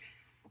is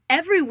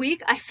every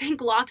week, I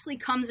think Loxley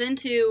comes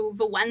into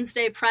the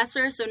Wednesday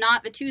presser, so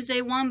not the Tuesday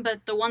one,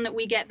 but the one that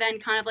we get then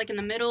kind of like in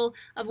the middle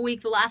of a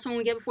week, the last one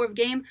we get before the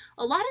game.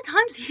 A lot of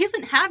times he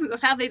isn't happy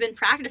with how they've been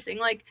practicing.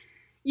 Like,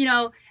 you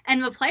know,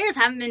 and the players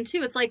haven't been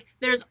too. It's like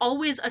there's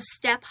always a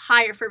step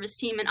higher for this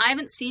team, and I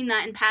haven't seen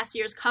that in past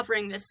years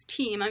covering this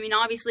team. I mean,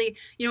 obviously,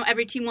 you know,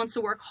 every team wants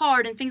to work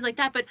hard and things like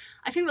that, but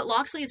I think that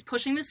Loxley is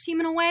pushing this team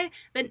in a way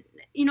that,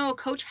 you know, a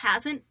coach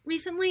hasn't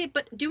recently,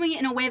 but doing it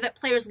in a way that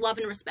players love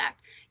and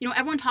respect. You know,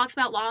 everyone talks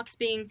about Lox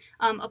being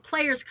a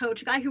player's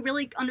coach, a guy who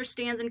really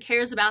understands and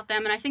cares about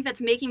them, and I think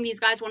that's making these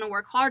guys want to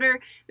work harder.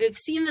 They've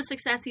seen the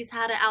success he's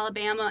had at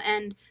Alabama,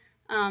 and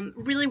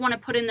really want to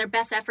put in their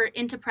best effort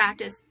into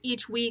practice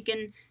each week.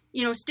 And,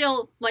 you know,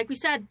 still, like we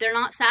said, they're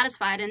not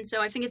satisfied. And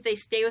so I think if they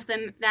stay with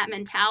them, that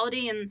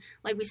mentality, and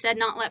like we said,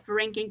 not let the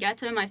ranking get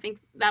to them, I think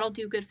that'll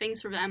do good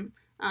things for them.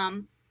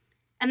 And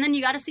then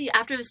you got to see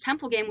after this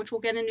Temple game, which we'll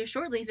get into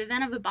shortly, they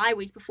then have a bye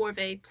week before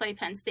they play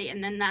Penn State.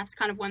 And then that's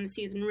kind of when the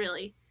season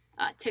really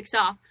ticks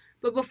off.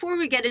 But before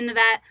we get into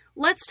that,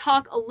 let's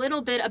talk a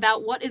little bit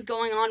about what is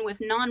going on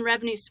with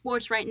non-revenue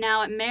sports right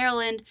now at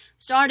Maryland,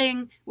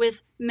 starting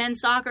with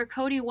men's soccer.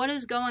 Cody, what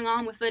is going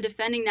on with the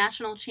defending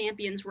national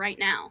champions right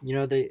now? You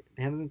know, they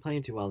haven't been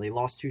playing too well. They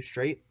lost 2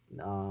 straight.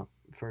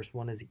 First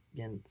one is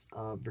against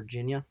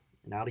Virginia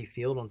in Audi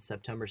Field on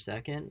September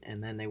 2nd,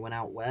 and then they went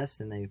out west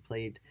and they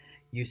played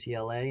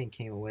UCLA and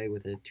came away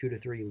with a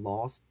 2-3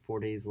 loss 4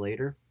 days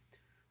later.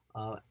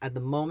 At the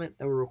moment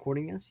that we're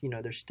recording this, you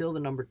know, they're still the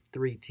number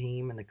 3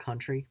 team in the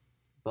country,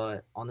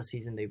 but on the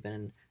season they've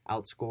been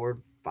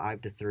outscored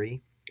 5-3.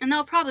 And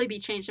they'll probably be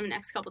changed in the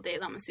next couple days,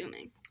 I'm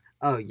assuming.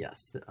 Oh,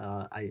 yes.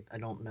 I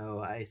don't know.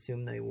 I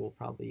assume they will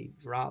probably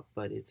drop,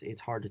 but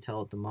it's hard to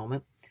tell at the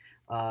moment.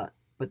 But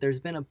there's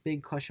been a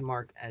big question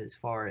mark as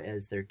far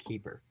as their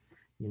keeper.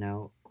 You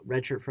know,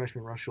 redshirt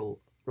freshman Russell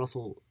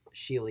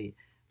Shealy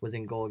was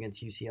in goal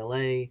against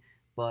UCLA,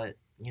 but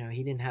you know,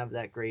 he didn't have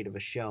that great of a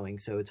showing,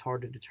 so it's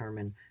hard to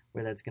determine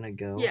where that's going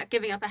to go. Yeah,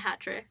 giving up a hat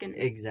trick.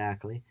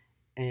 Exactly.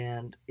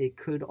 And it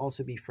could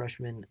also be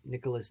freshman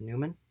Nicholas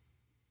Newman.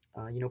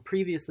 You know,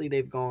 previously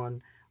they've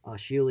gone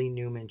Shealy,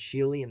 Newman,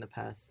 Shealy in the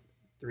past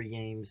 3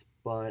 games,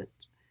 but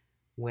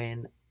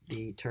when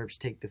the Terps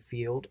take the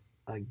field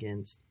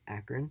against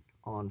Akron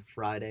on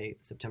Friday,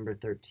 September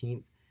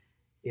 13th,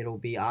 it'll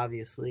be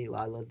obviously,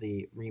 Lila,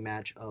 the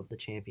rematch of the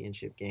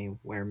championship game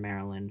where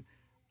Maryland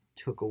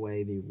took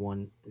away the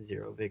 1-0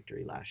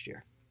 victory last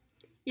year.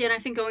 Yeah, and I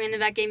think going into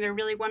that game, they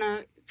really want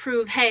to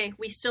prove, hey,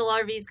 we still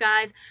are these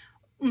guys.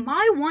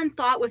 My one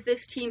thought with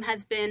this team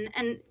has been,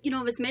 and, you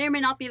know, this may or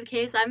may not be the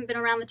case, I haven't been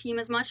around the team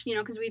as much, you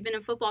know, because we've been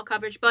in football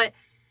coverage, but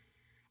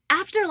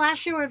after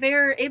last year where they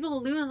were able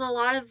to lose a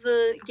lot of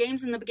the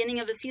games in the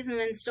beginning of the season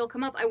and still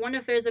come up, I wonder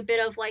if there's a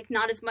bit of, like,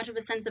 not as much of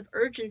a sense of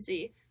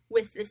urgency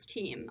with this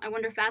team. I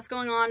wonder if that's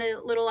going on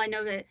a little. I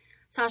know that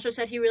Sasha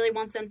said he really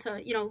wants them to,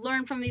 you know,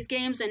 learn from these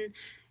games and,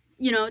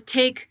 you know,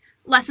 take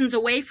lessons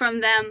away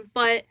from them.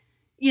 But,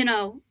 you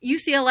know,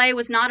 UCLA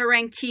was not a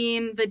ranked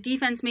team. The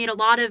defense made a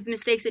lot of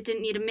mistakes it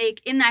didn't need to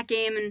make in that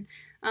game. And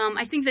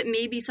I think that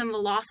maybe some of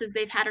the losses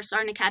they've had are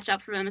starting to catch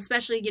up for them,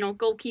 especially, you know,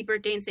 goalkeeper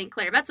Dane St.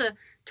 Clair. That's a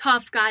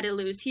tough guy to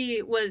lose.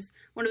 He was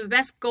one of the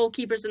best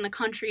goalkeepers in the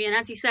country. And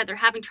as you said, they're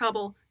having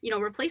trouble, you know,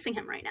 replacing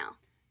him right now.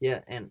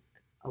 Yeah, and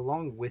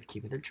along with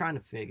keeper, they're trying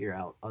to figure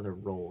out other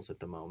roles at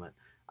the moment.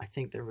 I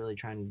think they're really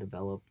trying to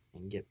develop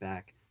and get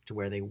back to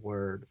where they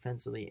were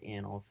defensively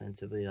and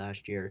offensively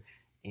last year.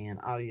 And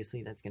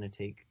obviously that's going to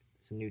take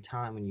some new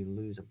time when you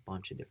lose a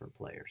bunch of different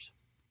players.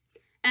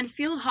 And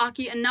field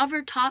hockey,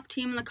 another top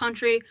team in the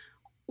country,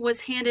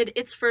 was handed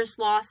its first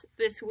loss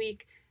this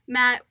week.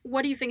 Matt,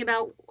 what do you think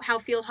about how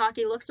field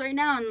hockey looks right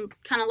now? And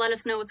kind of let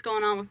us know what's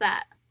going on with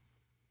that.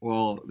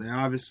 Well, they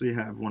obviously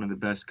have one of the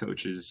best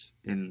coaches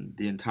in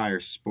the entire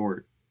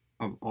sport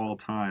of all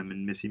time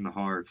in Missy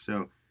Mahar.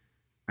 So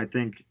I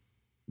think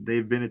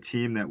they've been a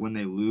team that when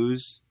they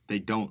lose, they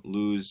don't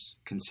lose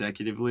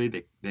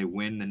consecutively. They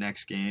win the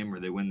next game or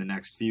they win the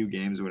next few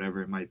games,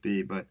 whatever it might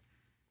be. But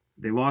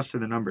they lost to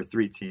the number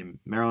 3 team.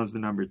 Maryland's the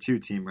number 2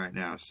 team right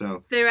now.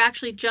 So they were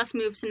actually just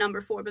moved to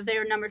number 4, but they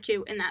were number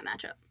 2 in that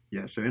matchup.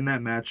 Yeah, so in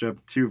that matchup,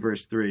 2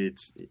 versus 3,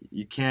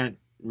 you can't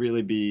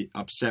really be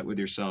upset with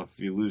yourself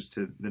if you lose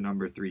to the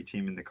number 3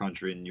 team in the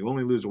country and you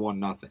only lose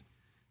 1-0.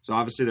 So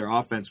obviously their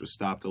offense was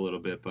stopped a little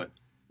bit, but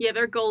yeah,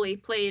 their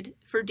goalie played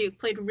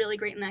really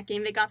great in that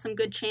game. They got some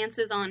good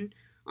chances on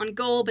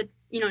goal, but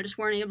you know, just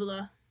weren't able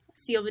to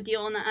seal the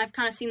deal. And I've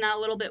kind of seen that a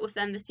little bit with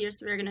them this year,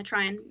 so they're going to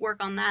try and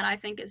work on that. I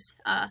think is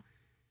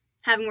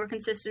having more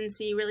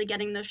consistency, really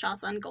getting those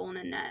shots on goal and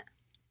in net.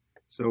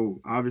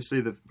 So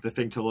obviously the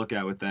thing to look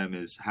at with them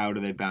is how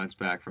do they bounce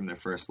back from their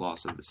first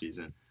loss of the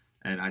season,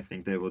 and I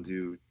think they will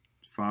do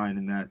fine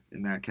in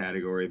that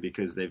category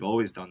because they've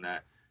always done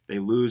that. They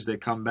lose, they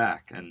come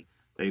back, and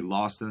they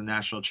lost in the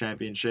national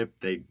championship.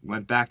 They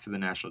went back to the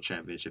national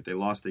championship. They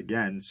lost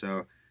again,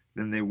 so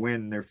then they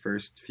win their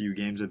first few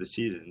games of the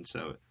season.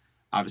 So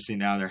obviously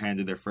now they're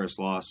handed their first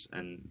loss,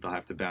 and they'll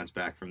have to bounce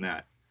back from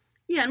that.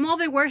 Yeah, and while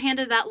they were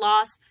handed that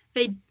loss,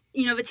 they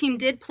the team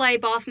did play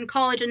Boston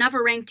College,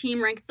 another ranked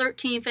team, ranked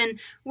 13th, and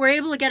were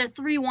able to get a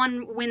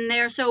 3-1 win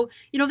there. So,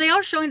 they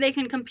are showing they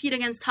can compete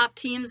against top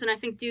teams, and I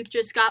think Duke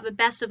just got the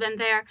best of them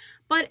there.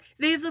 But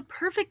they have the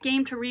perfect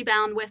game to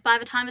rebound with. By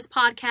the time this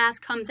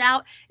podcast comes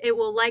out, it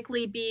will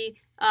likely be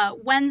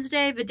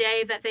Wednesday, the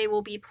day that they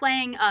will be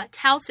playing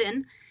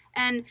Towson.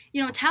 And,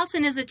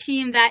 Towson is a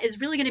team that is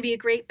really going to be a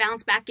great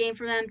bounce-back game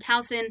for them.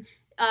 Towson,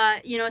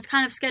 it's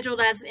kind of scheduled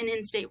as an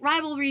in-state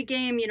rivalry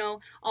game,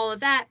 all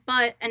of that,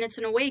 and it's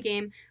an away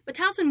game. But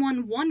Towson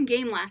won one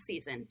game last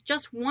season,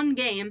 just one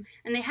game,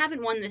 and they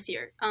haven't won this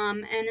year.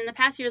 And in the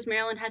past years,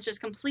 Maryland has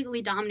just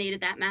completely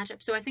dominated that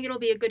matchup. So I think it'll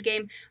be a good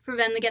game for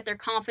them to get their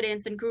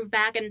confidence and groove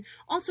back, and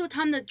also a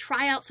time to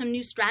try out some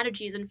new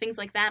strategies and things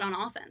like that on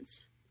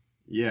offense.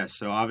 Yeah,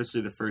 so obviously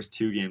the first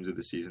 2 games of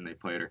the season they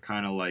played are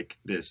kind of like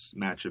this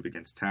matchup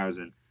against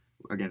Towson,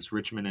 against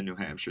Richmond and New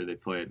Hampshire they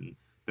played, and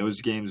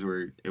those games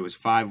it was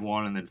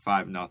 5-1 and then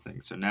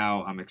 5-0. So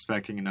now I'm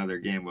expecting another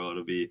game where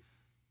it'll be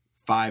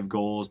 5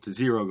 goals to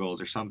 0 goals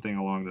or something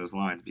along those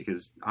lines,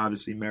 because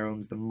obviously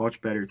Maryland's the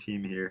much better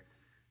team here.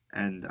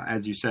 And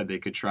as you said, they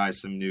could try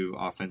some new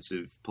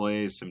offensive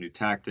plays, some new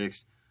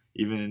tactics,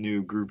 even a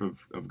new group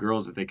of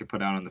girls that they could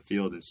put out on the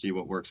field and see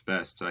what works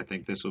best. So I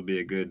think this will be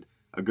a good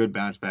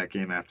bounce back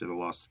game after the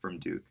loss from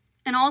Duke.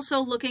 And also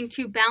looking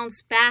to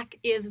bounce back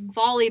is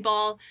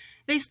volleyball.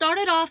 They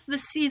started off the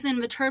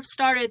season, the Terps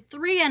started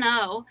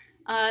 3-0,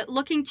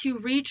 looking to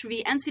reach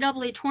the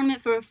NCAA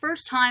tournament for the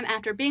first time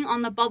after being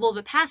on the bubble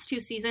the past 2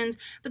 seasons.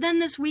 But then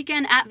this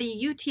weekend at the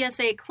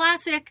UTSA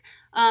Classic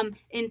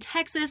in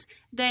Texas,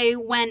 they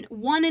went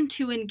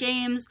 1-2 in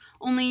games,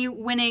 only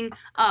winning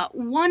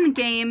 1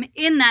 game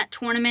in that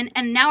tournament,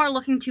 and now are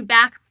looking to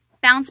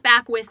bounce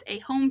back with a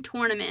home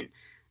tournament.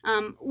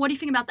 What do you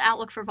think about the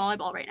outlook for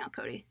volleyball right now,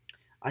 Cody?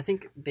 I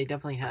think they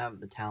definitely have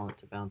the talent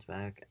to bounce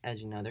back.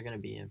 As you know, they're going to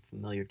be in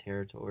familiar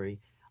territory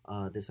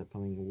this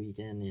upcoming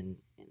weekend, and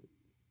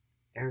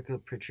Erica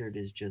Pritchard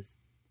is just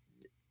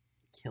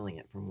killing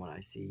it from what I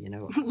see.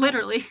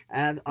 Literally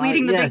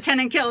leading the Big Ten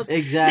in kills.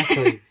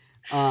 Exactly.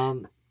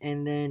 And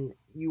then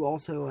you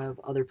also have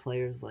other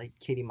players like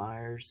Katie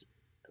Myers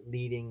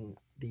leading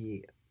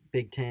the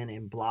Big Ten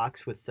in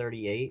blocks with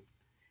 38,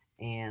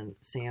 and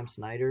Sam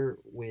Snyder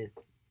with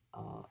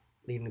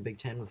leading the Big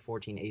Ten with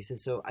 14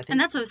 aces. So I think, and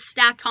that's a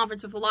stacked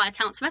conference with a lot of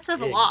talent, so that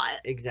says a lot.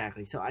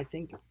 Exactly. So I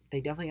think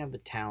they definitely have the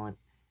talent,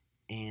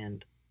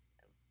 and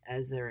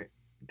as they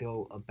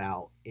go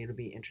about, it'll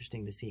be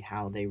interesting to see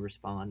how they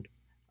respond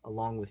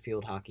along with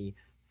field hockey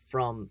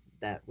from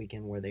that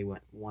weekend where they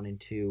went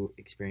 1-2,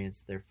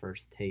 experienced their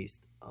first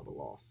taste of a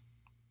loss.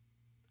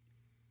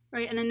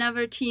 Right, and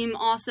another team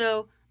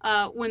also,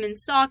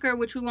 women's soccer,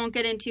 which we won't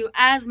get into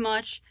as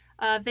much.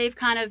 They've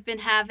kind of been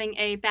having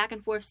a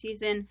back-and-forth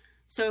season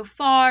so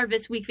far.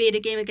 This week they had a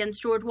game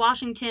against George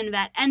Washington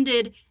that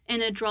ended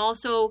in a draw.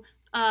 So,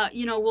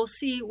 we'll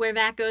see where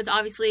that goes.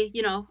 Obviously,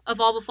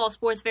 of all the fall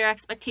sports, their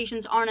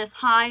expectations aren't as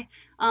high.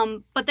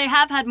 But they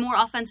have had more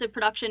offensive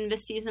production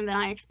this season than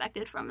I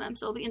expected from them.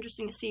 So it'll be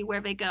interesting to see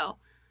where they go.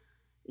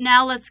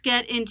 Now let's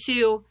get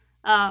into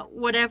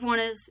what everyone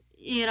is,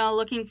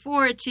 looking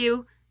forward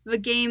to, the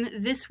game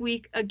this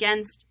week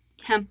against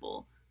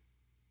Temple.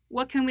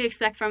 What can we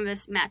expect from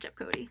this matchup,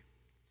 Cody?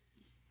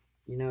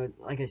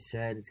 Like I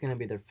said, it's going to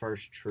be their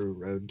first true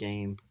road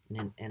game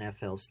in an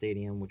NFL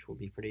stadium, which will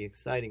be pretty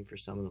exciting for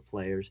some of the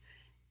players.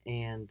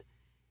 And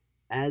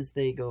as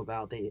they go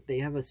about, they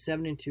have a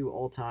 7-2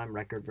 all-time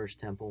record versus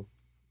Temple.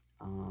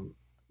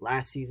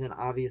 Last season,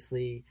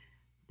 obviously,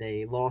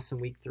 they lost in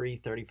Week 3,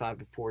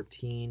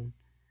 35-14,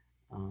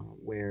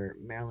 where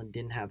Maryland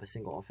didn't have a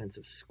single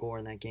offensive score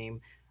in that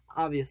game.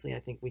 Obviously, I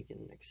think we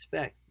can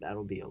expect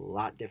that'll be a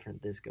lot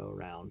different this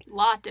go-around.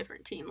 Lot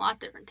different team,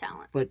 lot different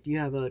talent. But you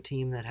have a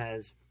team that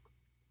has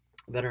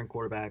a veteran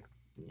quarterback,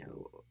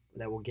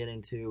 that will get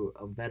into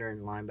a veteran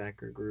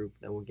linebacker group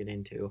that we'll get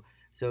into.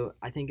 So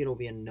I think it'll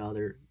be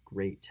another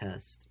great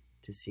test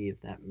to see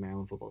if that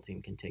Maryland football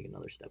team can take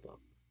another step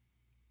up.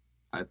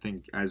 I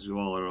think as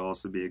well it'll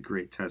also be a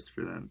great test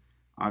for them.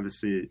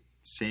 Obviously,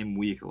 same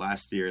week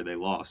last year they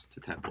lost to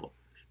Temple.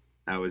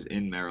 That was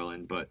in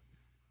Maryland, but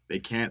they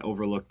can't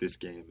overlook this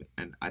game,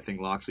 and I think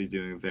Loxley's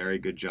doing a very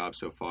good job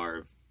so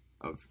far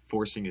of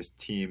forcing his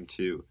team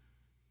to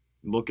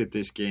look at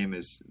this game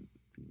as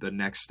the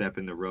next step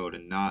in the road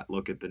and not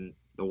look at the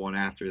one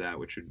after that,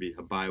 which would be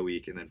a bye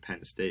week and then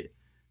Penn State.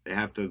 They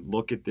have to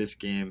look at this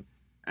game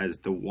as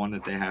the one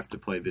that they have to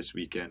play this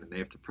weekend, and they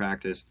have to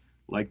practice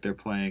like they're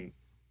playing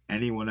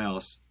anyone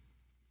else.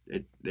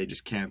 They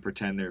just can't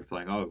pretend they're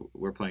playing,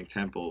 we're playing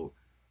Temple.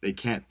 They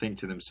can't think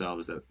to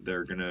themselves that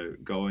they're going to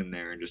go in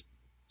there and just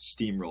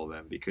steamroll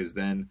them, because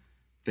then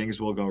things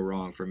will go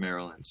wrong for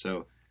Maryland.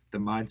 So the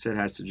mindset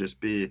has to just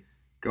be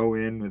go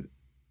in with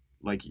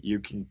like you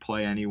can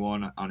play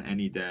anyone on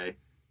any day,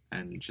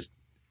 and just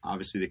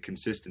obviously the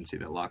consistency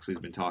that Loxley's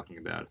been talking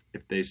about.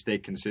 If they stay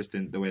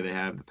consistent the way they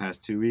have the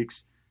past 2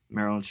 weeks,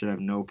 Maryland should have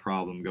no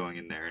problem going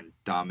in there and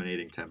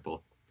dominating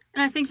Temple.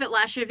 And I think that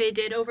last year they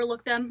did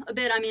overlook them a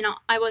bit. I mean,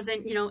 I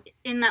wasn't,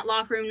 in that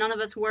locker room. None of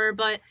us were,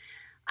 but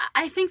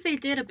I think they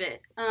did a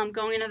bit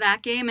going into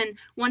that game. And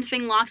one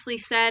thing Loxley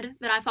said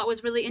that I thought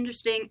was really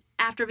interesting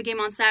after the game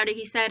on Saturday,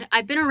 he said,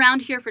 "I've been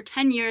around here for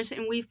 10 years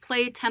and we've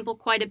played Temple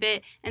quite a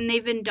bit and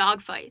they've been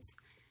dogfights.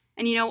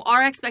 And,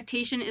 our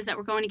expectation is that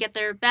we're going to get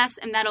their best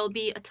and that'll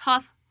be a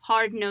tough,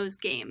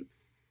 hard-nosed game."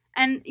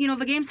 And,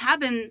 the games have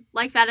been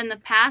like that in the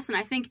past, and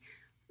I think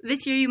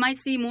this year you might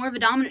see more of a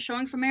dominant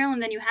showing from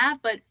Maryland than you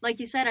have, but like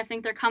you said, I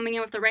think they're coming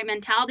in with the right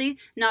mentality,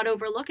 not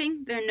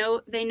overlooking. They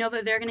know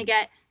that they're going to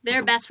get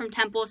their best from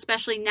Temple,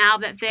 especially now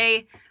that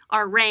they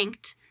are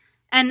ranked.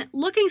 And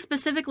looking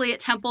specifically at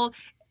Temple,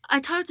 I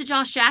talked to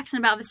Josh Jackson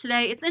about this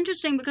today. It's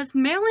interesting because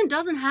Maryland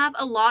doesn't have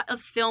a lot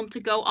of film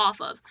to go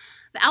off of.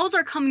 The Owls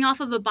are coming off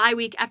of a bye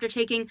week after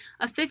taking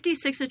a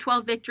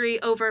 56-12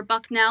 victory over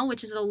Bucknell,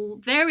 which is a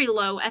very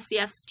low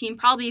FCS team,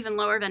 probably even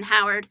lower than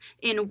Howard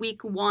in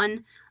week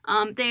 1.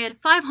 They had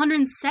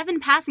 507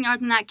 passing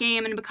yards in that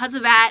game, and because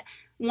of that,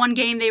 one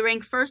game they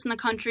ranked first in the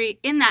country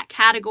in that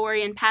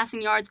category in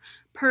passing yards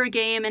per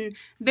game, and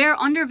they're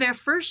under their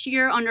first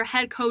year under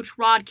head coach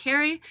Rod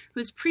Carey,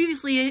 who's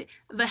previously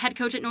the head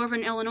coach at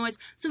Northern Illinois.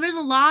 So there's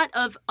a lot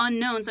of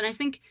unknowns, and I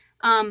think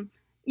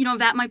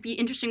that might be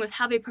interesting with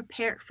how they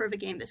prepare for the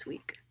game this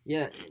week.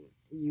 Yeah,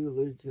 you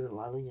alluded to it,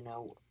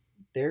 Lila.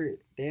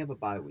 They have a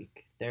bye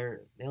week. They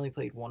only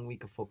played 1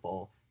 week of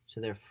football,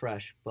 so they're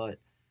fresh. But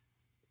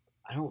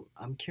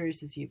I'm curious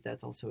to see if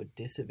that's also a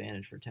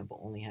disadvantage for Temple,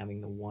 only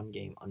having the one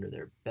game under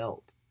their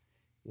belt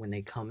when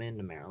they come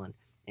into Maryland.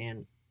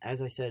 And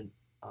as I said,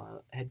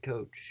 head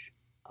coach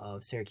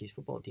of Syracuse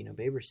football, Dino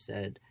Babers,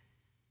 said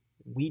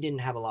we didn't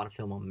have a lot of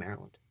film on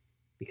Maryland,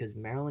 because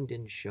Maryland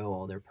didn't show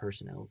all their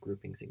personnel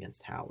groupings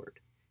against Howard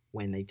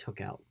when they took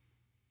out,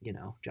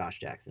 Josh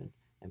Jackson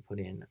and put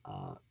in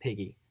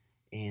Piggy.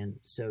 And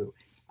so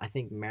I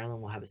think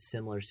Maryland will have a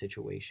similar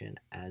situation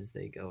as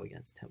they go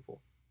against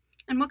Temple.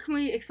 And what can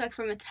we expect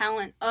from the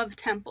talent of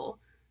Temple,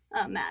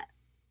 Matt?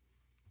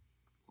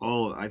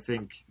 Well, I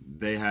think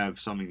they have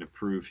something to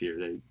prove here.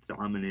 They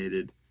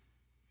dominated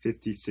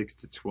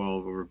 56-12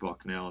 over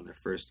Bucknell in their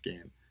first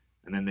game,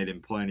 and then they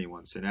didn't play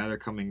anyone. So now they're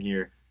coming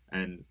here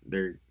and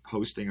they're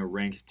hosting a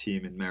ranked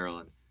team in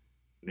Maryland.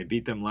 And they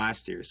beat them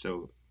last year,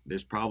 so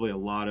there's probably a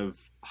lot of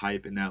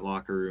hype in that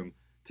locker room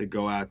to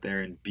go out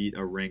there and beat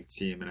a ranked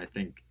team. And I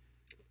think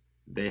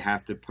they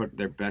have to put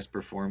their best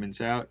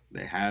performance out.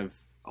 They have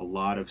a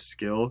lot of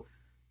skill.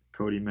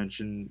 Cody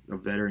mentioned a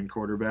veteran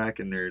quarterback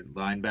and their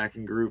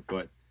linebacking group,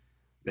 but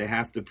they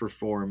have to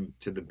perform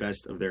to the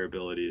best of their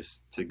abilities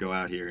to go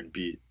out here and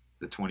beat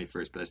the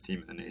 21st best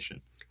team in the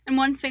nation. And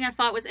one thing I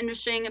thought was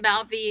interesting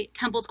about the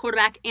Temple's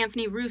quarterback,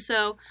 Anthony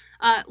Russo,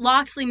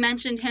 Loxley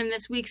mentioned him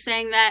this week,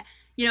 saying that,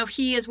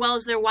 he as well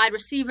as their wide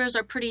receivers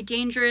are pretty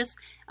dangerous.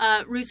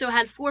 Russo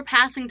had 4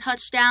 passing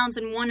touchdowns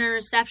and 1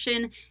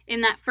 interception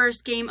in that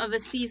first game of the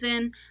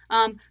season.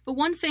 But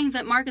one thing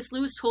that Marcus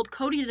Lewis told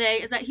Cody today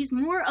is that he's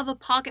more of a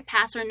pocket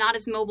passer and not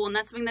as mobile, and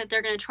that's something that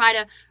they're going to try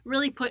to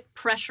really put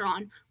pressure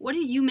on. What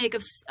do you make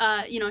of,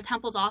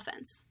 Temple's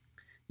offense?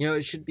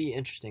 It should be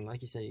interesting.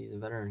 Like you said, he's a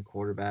veteran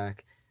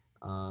quarterback.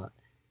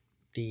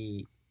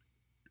 The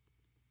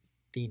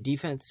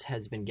defense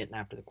has been getting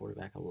after the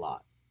quarterback a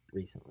lot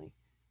recently.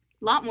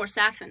 A lot more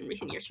sacks in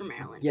recent years for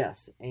Maryland.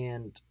 Yes,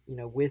 and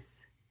with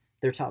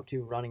their top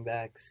 2 running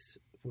backs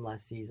from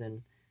last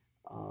season,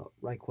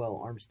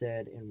 Raquel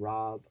Armstead and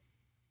Rob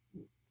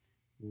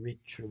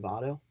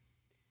Ritrovato.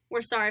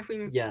 We're sorry if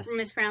we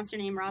mispronounced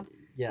your name, Rob.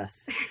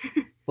 Yes,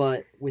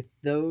 but with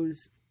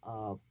those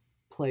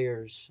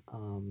players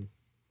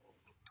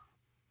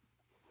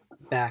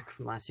back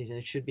from last season,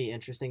 it should be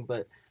interesting.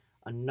 But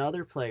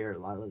another player,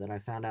 Lila, that I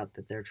found out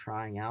that they're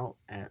trying out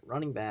at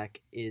running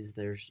back is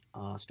their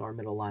star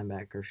middle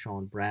linebacker,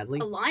 Sean Bradley.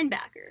 A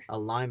linebacker. A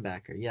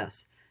linebacker,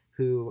 yes,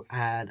 who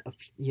had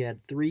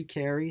 3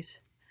 carries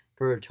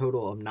for a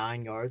total of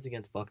 9 yards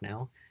against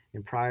Bucknell,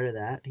 and prior to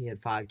that, he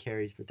had 5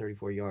 carries for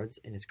 34 yards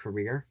in his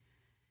career,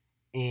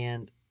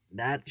 and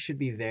that should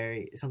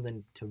be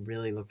something to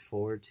really look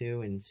forward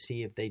to and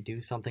see if they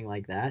do something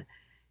like that.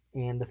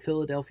 And the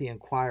Philadelphia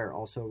Inquirer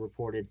also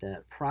reported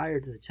that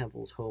prior to the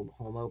Temple's home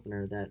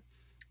opener, that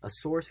a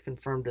source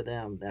confirmed to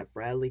them that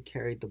Bradley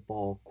carried the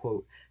ball,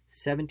 quote,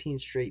 17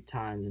 straight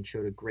times and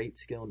showed a great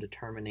skill and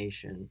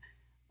determination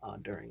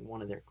during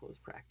one of their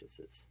closed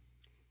practices.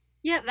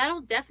 Yeah, that'll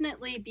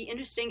definitely be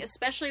interesting,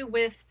 especially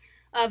with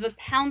the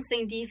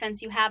pouncing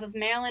defense you have of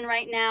Maryland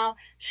right now.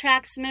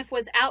 Shaq Smith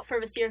was out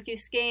for the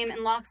Syracuse game,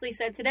 and Loxley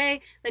said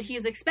today that he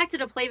is expected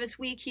to play this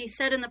week. He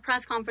said in the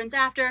press conference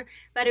after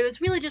that it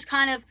was really just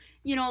kind of,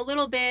 a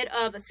little bit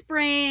of a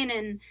sprain,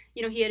 and,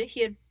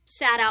 he had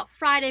sat out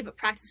Friday but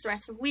practiced the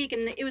rest of the week,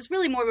 and it was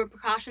really more of a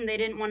precaution. They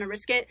didn't want to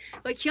risk it.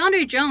 But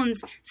Keandre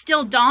Jones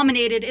still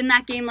dominated in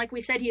that game. Like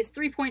we said, he has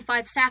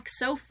 3.5 sacks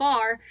so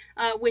far,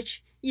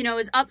 which,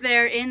 is up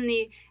there in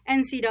the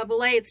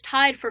NCAA. It's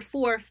tied for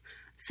 4th.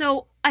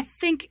 So I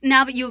think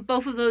now that you have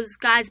both of those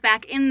guys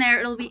back in there,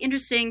 it'll be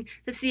interesting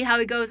to see how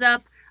he goes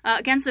up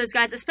against those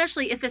guys,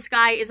 especially if this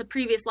guy is a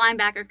previous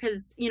linebacker,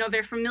 because,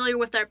 they're familiar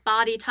with their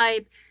body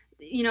type.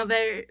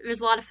 there's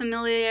a lot of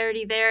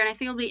familiarity there, and I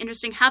think it'll be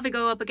interesting how they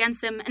go up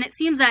against him. And it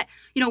seems that,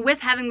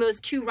 with having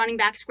those two running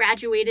backs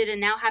graduated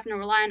and now having to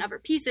rely on other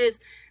pieces,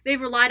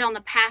 they've relied on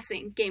the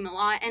passing game a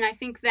lot. And I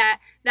think that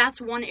that's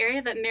one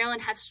area that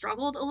Maryland has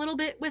struggled a little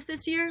bit with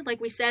this year.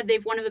 Like we said,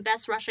 they've one of the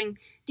best rushing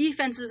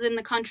defenses in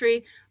the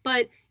country,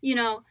 but,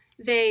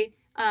 they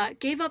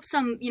gave up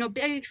some,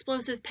 big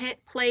explosive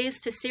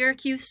plays to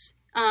Syracuse,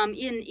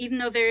 even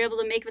though they were able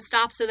to make the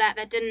stop, so that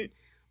didn't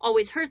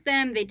always hurt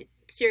them.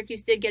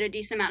 Syracuse did get a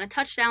decent amount of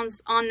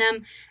touchdowns on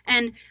them.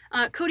 And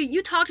Cody,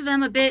 you talked to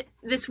them a bit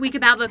this week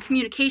about the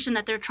communication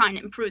that they're trying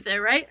to improve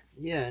there, right?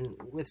 Yeah, and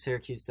with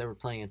Syracuse, there were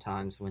plenty of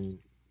times when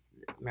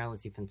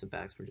Maryland's defensive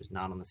backs were just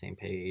not on the same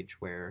page,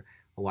 where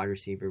a wide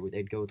receiver,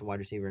 they'd go with the wide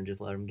receiver and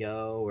just let him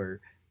go, or,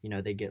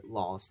 they'd get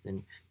lost.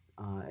 And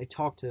I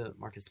talked to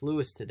Marcus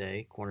Lewis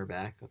today,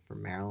 cornerback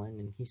from Maryland,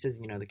 and he says,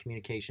 the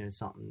communication is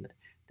something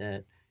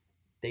that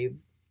they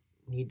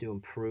need to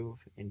improve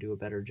and do a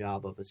better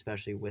job of,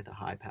 especially with a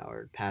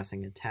high-powered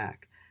passing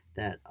attack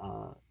that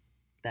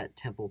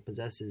Temple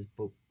possesses.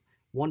 But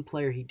one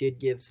player he did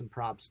give some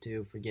props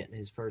to for getting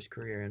his first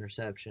career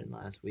interception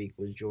last week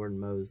was Jordan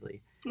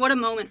Mosley. What a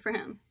moment for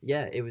him.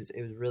 Yeah, it was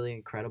really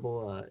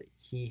incredible.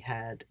 He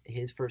had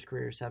his first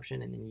career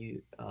reception, and then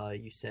you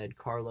said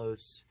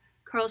Carlos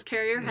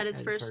Carrier had his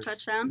first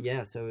touchdown.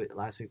 Yeah, so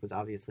last week was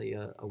obviously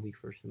a week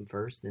for him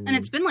first. And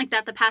it's been like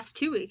that the past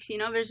 2 weeks.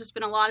 There's just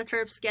been a lot of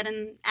Terps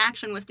getting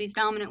action with these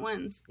dominant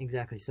wins.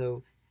 Exactly.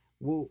 So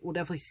we'll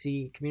definitely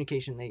see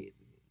communication.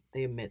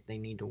 They admit they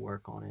need to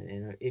work on it,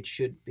 and it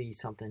should be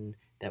something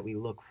that we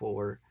look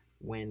for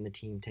when the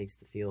team takes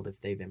the field if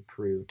they've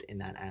improved in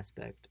that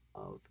aspect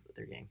of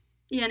their game.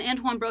 Yeah, and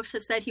Antoine Brooks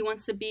has said he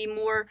wants to be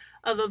more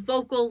of a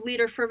vocal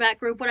leader for that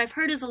group. What I've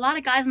heard is a lot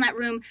of guys in that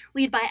room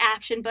lead by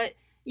action, but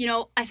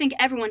I think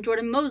everyone,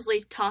 Jordan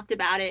Mosley talked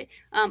about it.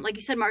 Like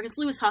you said, Marcus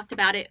Lewis talked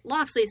about it.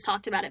 Loxley's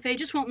talked about it. They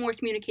just want more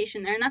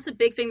communication there. And that's a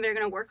big thing they're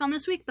going to work on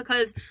this week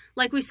because,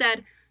 like we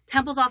said,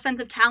 Temple's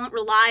offensive talent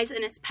relies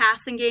in its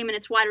passing game and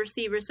its wide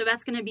receivers. So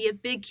that's going to be a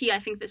big key, I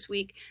think, this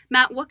week.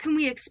 Matt, what can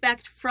we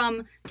expect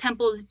from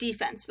Temple's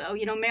defense, though?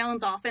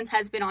 Maryland's offense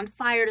has been on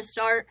fire to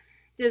start.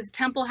 Does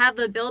Temple have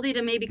the ability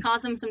to maybe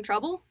cause them some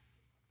trouble?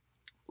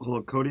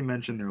 Well, Cody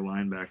mentioned their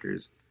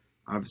linebackers.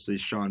 Obviously,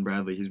 Sean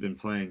Bradley, he's been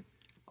playing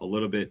a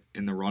little bit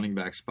in the running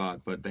back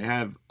spot, but they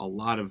have a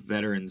lot of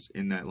veterans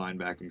in that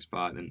linebacking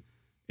spot, and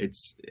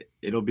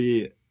it'll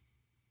be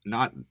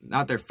not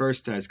their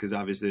first test because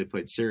obviously they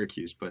played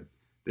Syracuse, but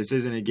this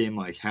isn't a game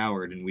like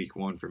Howard in week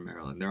 1 for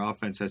Maryland. Their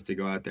offense has to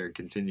go out there and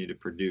continue to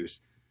produce,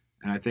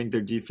 and I think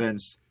their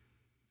defense,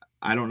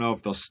 I don't know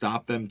if they'll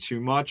stop them too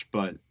much,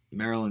 but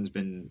Maryland's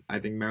been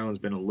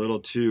a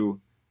little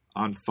too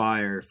on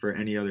fire for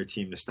any other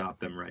team to stop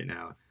them right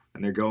now,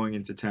 and they're going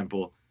into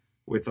Temple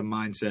with a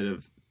mindset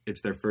of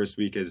it's their first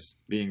week as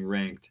being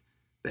ranked.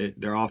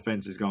 Their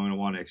offense is going to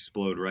want to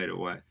explode right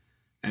away.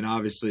 And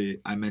obviously,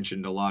 I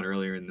mentioned a lot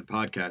earlier in the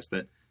podcast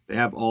that they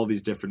have all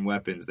these different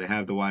weapons. They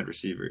have the wide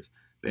receivers.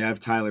 They have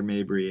Tyler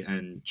Mabry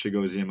and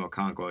Chigoziem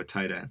Okonkwo at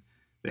tight end.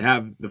 They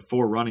have the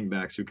 4 running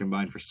backs who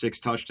combined for 6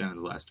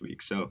 touchdowns last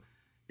week. So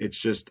it's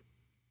just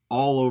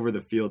all over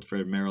the field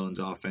for Maryland's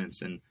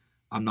offense. And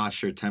I'm not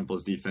sure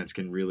Temple's defense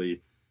can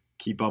really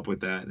keep up with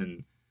that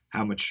and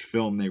how much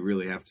film they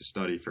really have to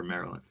study for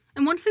Maryland.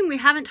 And one thing we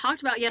haven't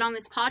talked about yet on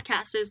this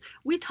podcast is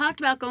we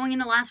talked about going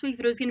into last week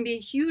that it was going to be a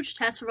huge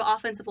test for the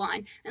offensive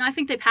line. And I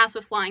think they passed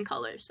with flying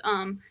colors.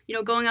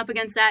 Going up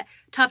against that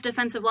tough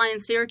defensive line in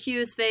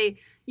Syracuse, they,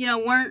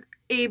 weren't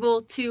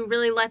able to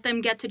really let them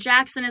get to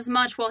Jackson as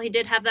much. While he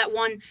did have that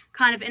one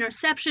kind of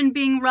interception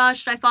being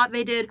rushed, I thought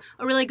they did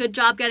a really good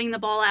job getting the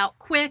ball out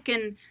quick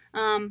and,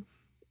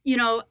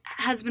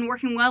 has been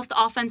working well with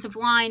the offensive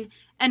line.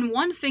 And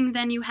one thing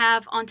then you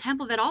have on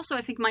Temple that also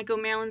I think might go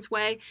Maryland's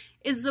way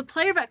is the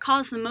player that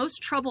caused the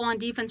most trouble on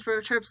defense for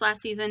the Terps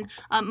last season,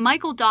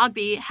 Michael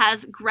Dogby,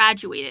 has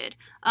graduated.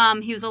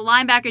 He was a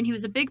linebacker and he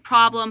was a big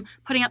problem,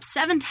 putting up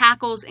 7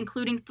 tackles,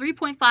 including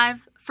 3.5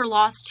 for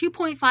loss,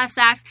 2.5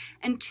 sacks,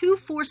 and 2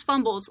 forced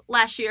fumbles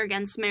last year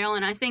against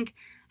Maryland. I think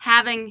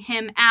having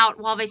him out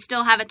while they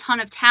still have a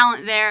ton of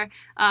talent there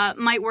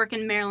might work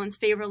in Maryland's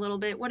favor a little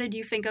bit. What did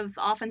you think of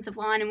the offensive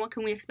line and what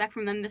can we expect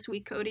from them this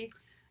week, Cody?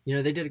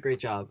 They did a great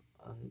job.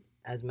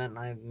 As Matt and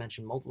I have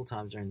mentioned multiple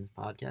times during this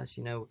podcast,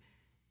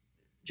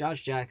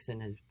 Josh Jackson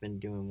has been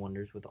doing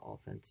wonders with the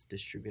offense,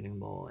 distributing the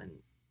ball,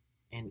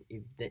 and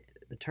if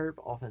the Terp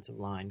offensive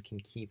line can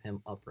keep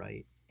him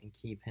upright and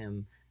keep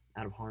him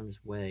out of harm's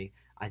way,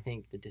 I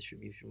think the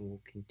distribution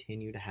will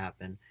continue to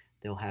happen.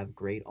 They'll have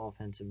great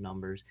offensive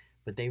numbers,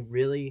 but they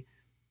really,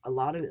 a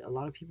lot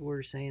of people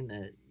were saying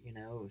that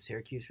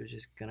Syracuse was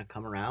just going to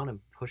come around and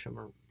push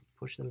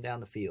them down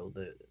the field.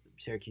 The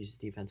Syracuse's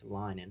defensive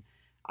line, and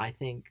I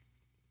think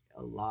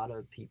a lot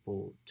of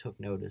people took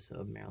notice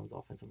of Maryland's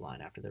offensive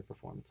line after their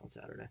performance on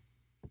Saturday.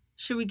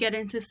 Should we get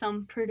into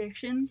some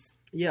predictions?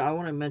 Yeah, I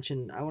want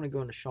to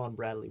go into Sean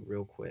Bradley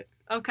real quick.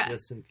 Okay.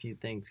 Just some few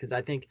things, because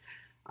I think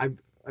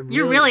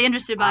you're really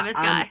interested by this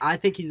guy. I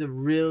think he's a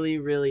really,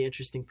 really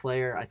interesting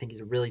player. I think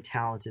he's a really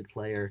talented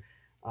player.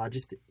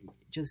 Just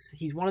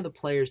he's one of the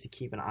players to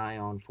keep an eye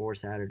on for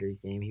Saturday's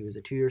game. He was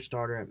a 2-year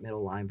starter at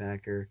middle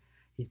linebacker.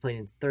 He's played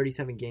in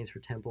 37 games for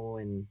Temple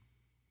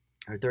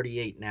or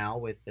 38 now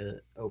with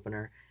the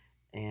opener,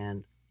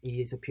 and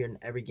he's appeared in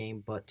every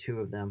game but 2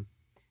 of them.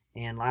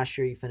 And last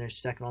year he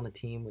finished second on the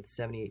team with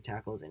 78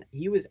 tackles, and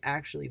he was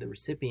actually the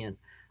recipient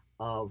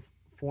of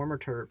former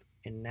Terp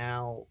and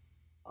now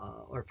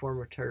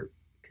former Terp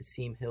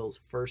Kasim Hill's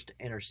first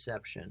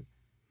interception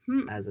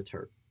as a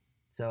Terp.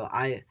 So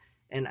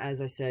and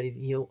as I said,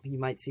 he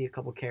might see a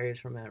couple carries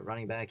from him at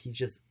running back. He's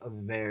just a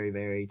very,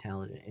 very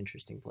talented,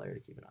 interesting player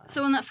to keep an eye on.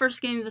 So in that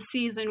first game of the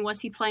season,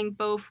 was he playing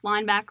both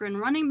linebacker and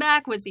running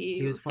back? Was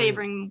he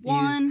favoring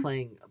one? He was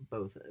playing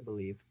both, I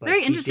believe. But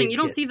very interesting. You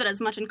don't see that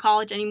as much in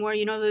college anymore.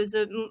 There's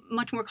a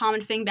much more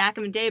common thing back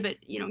in the day, but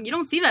you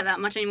don't see that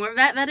much anymore.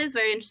 That is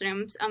very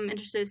interesting. I'm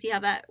interested to see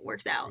how that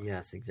works out.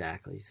 Yes,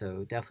 exactly.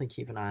 So definitely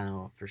keep an eye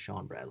on for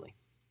Sean Bradley.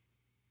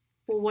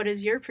 Well, what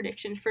is your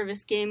prediction for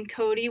this game,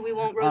 Cody? We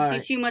won't roast you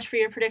too much for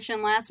your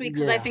prediction last week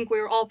because I think we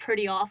were all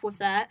pretty off with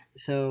that.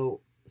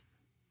 So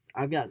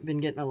I've been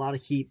getting a lot of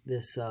heat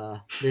this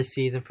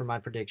season for my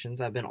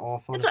predictions. I've been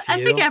off on a few.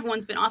 I think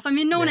everyone's been off. I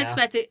mean, no one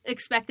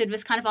expected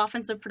this kind of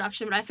offensive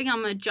production, but I think I'm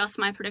going to adjust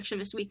my prediction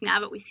this week now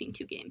that we've seen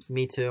 2 games.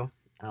 Me too.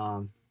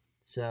 So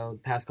the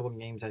past couple of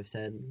games I've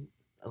said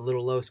a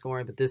little low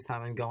scoring, but this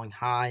time I'm going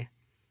high,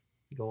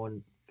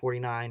 going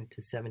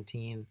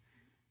 49-17.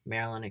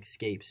 Maryland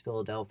escapes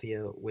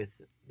Philadelphia with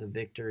the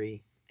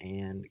victory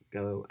and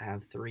go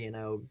have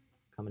 3-0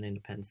 coming into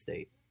Penn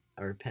State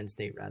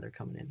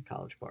coming into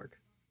College Park.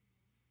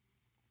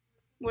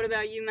 What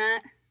about you,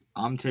 Matt?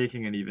 I'm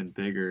taking an even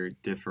bigger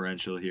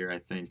differential here. I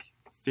think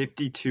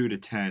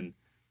 52-10,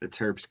 the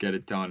Terps get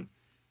it done.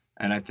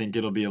 And I think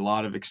it'll be a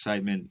lot of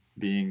excitement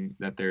being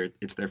that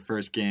it's their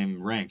first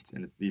game ranked.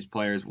 And these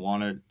players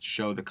want to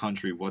show the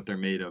country what they're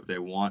made of. They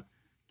want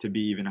to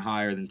be even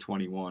higher than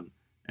 21.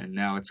 And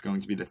now it's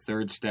going to be the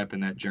 3rd step in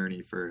that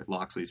journey for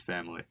Loxley's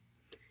family.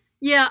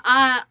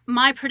 Yeah,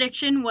 my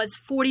prediction was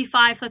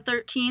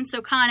 45-13,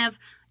 so kind of,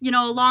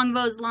 along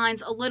those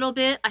lines a little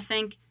bit. I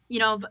think,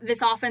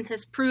 this offense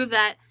has proved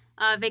that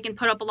they can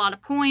put up a lot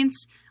of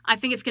points. I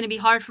think it's going to be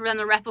hard for them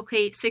to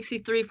replicate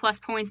 63-plus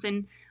points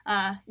in,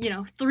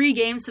 3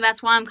 games, so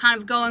that's why I'm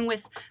kind of going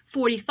with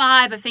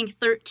 45. I think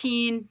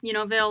 13,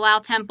 they'll allow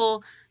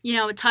Temple,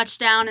 a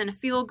touchdown and a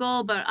field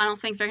goal, but I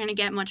don't think they're going to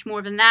get much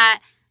more than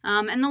that.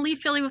 And they'll leave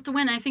Philly with the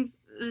win. I think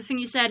the thing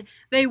you said,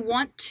 they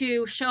want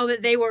to show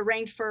that they were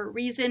ranked for a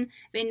reason.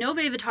 They know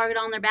they have a target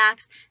on their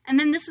backs. And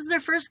then this is their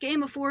first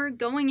game before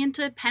going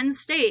into Penn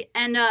State.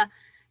 And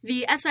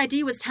the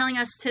SID was telling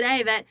us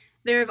today that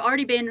there have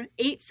already been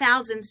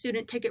 8,000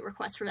 student ticket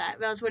requests for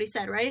that. That was what he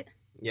said, right?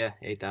 Yeah,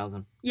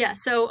 8,000. Yeah,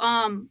 so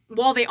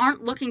while they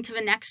aren't looking to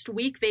the next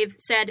week, they've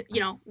said,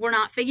 we're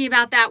not thinking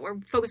about that. We're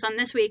focused on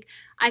this week.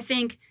 I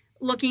think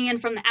looking in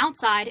from the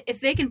outside,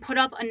 if they can put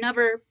up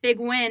another big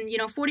win,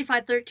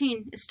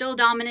 45-13 is still a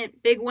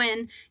dominant, big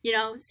win,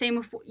 same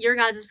with your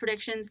guys'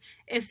 predictions.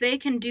 If they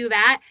can do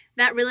that,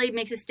 that really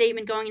makes a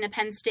statement going into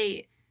Penn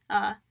State.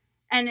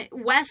 And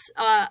Wes,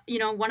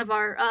 one of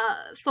our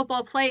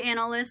football play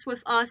analysts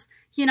with us,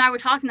 he and I were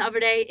talking the other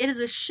day, it is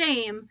a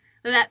shame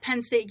that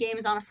Penn State game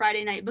is on a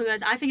Friday night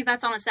because I think if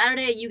that's on a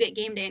Saturday, you get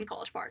game day in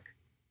College Park.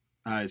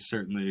 I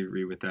certainly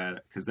agree with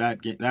that because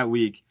that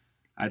week,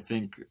 I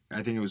think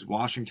it was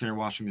Washington or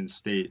Washington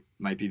State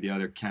might be the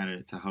other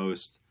candidate to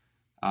host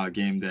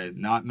game day.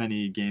 Not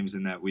many games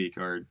in that week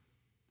are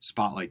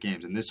spotlight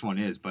games, and this one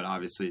is, but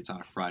obviously it's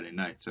on a Friday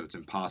night, so it's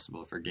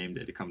impossible for game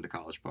day to come to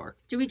College Park.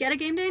 Do we get a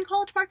game day in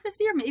College Park this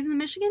year? Maybe the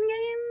Michigan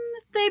game?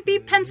 If they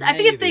beat Penn State. I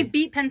think if they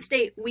beat Penn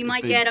State, we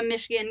might get a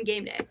Michigan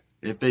game day.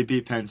 If they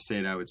beat Penn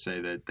State, I would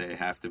say that they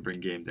have to bring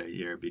game day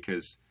here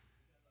because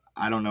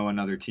I don't know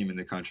another team in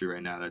the country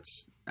right now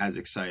that's as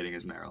exciting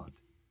as Maryland.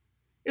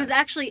 It was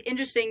actually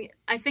interesting.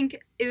 I think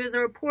it was a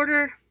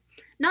reporter,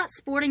 not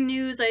Sporting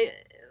News,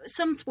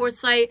 some sports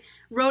site,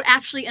 wrote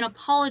actually an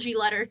apology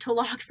letter to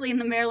Loxley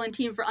and the Maryland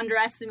team for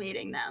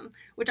underestimating them,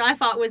 which I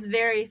thought was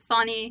very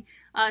funny.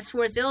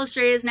 Sports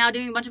Illustrated is now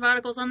doing a bunch of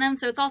articles on them,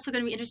 so it's also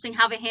going to be interesting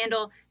how they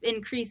handle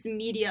increased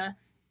media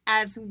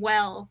as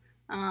well.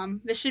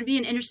 This should be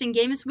an interesting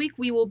game this week.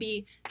 We will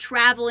be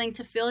traveling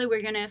to Philly.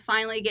 We're going to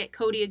finally get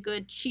Cody a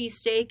good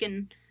cheesesteak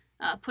and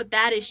put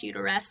that issue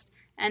to rest.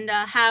 And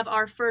have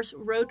our first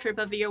road trip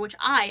of the year, which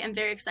I am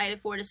very excited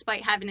for,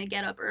 despite having to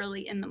get up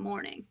early in the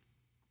morning.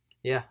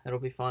 Yeah, it'll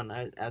be fun.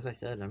 As I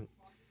said,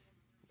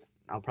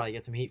 I'll probably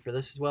get some heat for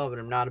this as well, but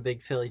I'm not a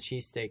big Philly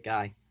cheesesteak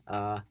guy.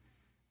 I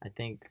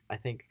think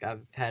I've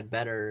had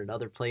better at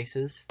other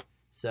places.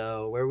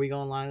 So where are we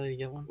going, Lila, to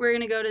get one? We're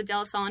going to go to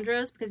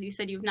D'Alessandro's because you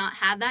said you've not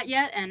had that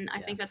yet, and I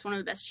think that's one of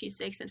the best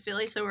cheesesteaks in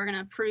Philly, so we're going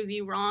to prove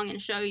you wrong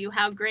and show you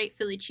how great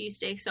Philly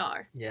cheesesteaks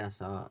are. Yeah,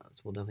 so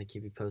we'll definitely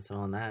keep you posted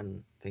on that,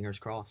 and fingers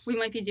crossed. We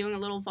might be doing a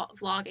little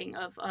vlogging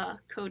of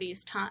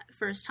Cody's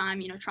first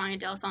time, trying a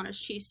D'Alessandro's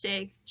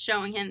cheesesteak,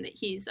 showing him that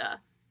he's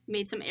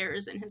made some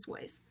errors in his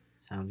ways.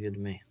 Sounds good to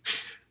me.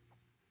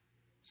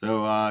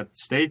 So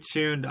stay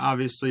tuned,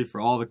 obviously,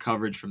 for all the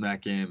coverage from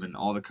that game and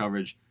all the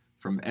coverage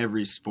from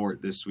every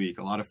sport this week.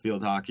 A lot of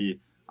field hockey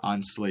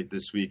on slate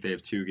this week. They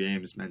have 2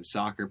 games. Men's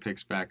soccer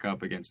picks back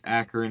up against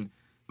Akron.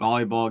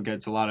 Volleyball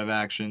gets a lot of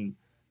action.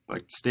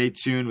 But stay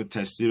tuned with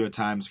Testudo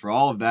Times for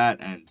all of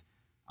that. And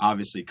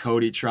obviously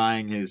Cody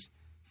trying his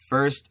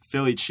first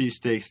Philly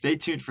cheesesteak. Stay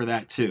tuned for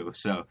that too.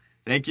 So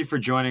thank you for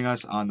joining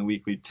us on the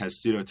weekly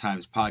Testudo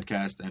Times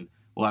podcast. And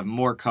we'll have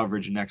more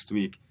coverage next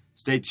week.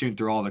 Stay tuned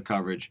through all the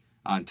coverage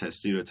on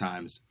Testudo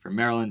Times for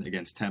Maryland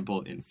against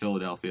Temple in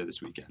Philadelphia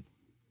this weekend.